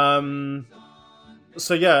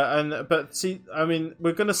 So yeah, but see, I mean,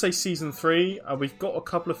 we're going to say season 3. We've got a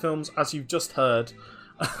couple of films, as you've just heard,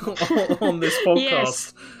 on this podcast.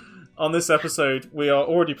 Yes. On this episode, we are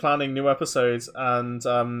already planning new episodes, and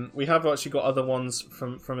we have actually got other ones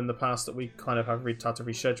from in the past that we kind of have had to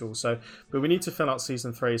reschedule. So, but we need to fill out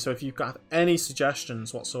season 3. So if you've got any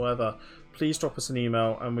suggestions whatsoever, please drop us an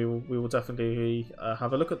email, and we will definitely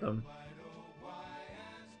have a look at them.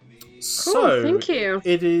 Cool, so, thank you.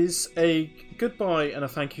 It is a goodbye and a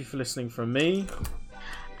thank you for listening from me.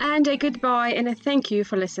 And a goodbye and a thank you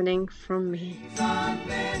for listening from me. So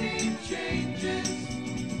many changes,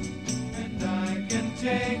 and I can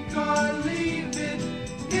take or leave.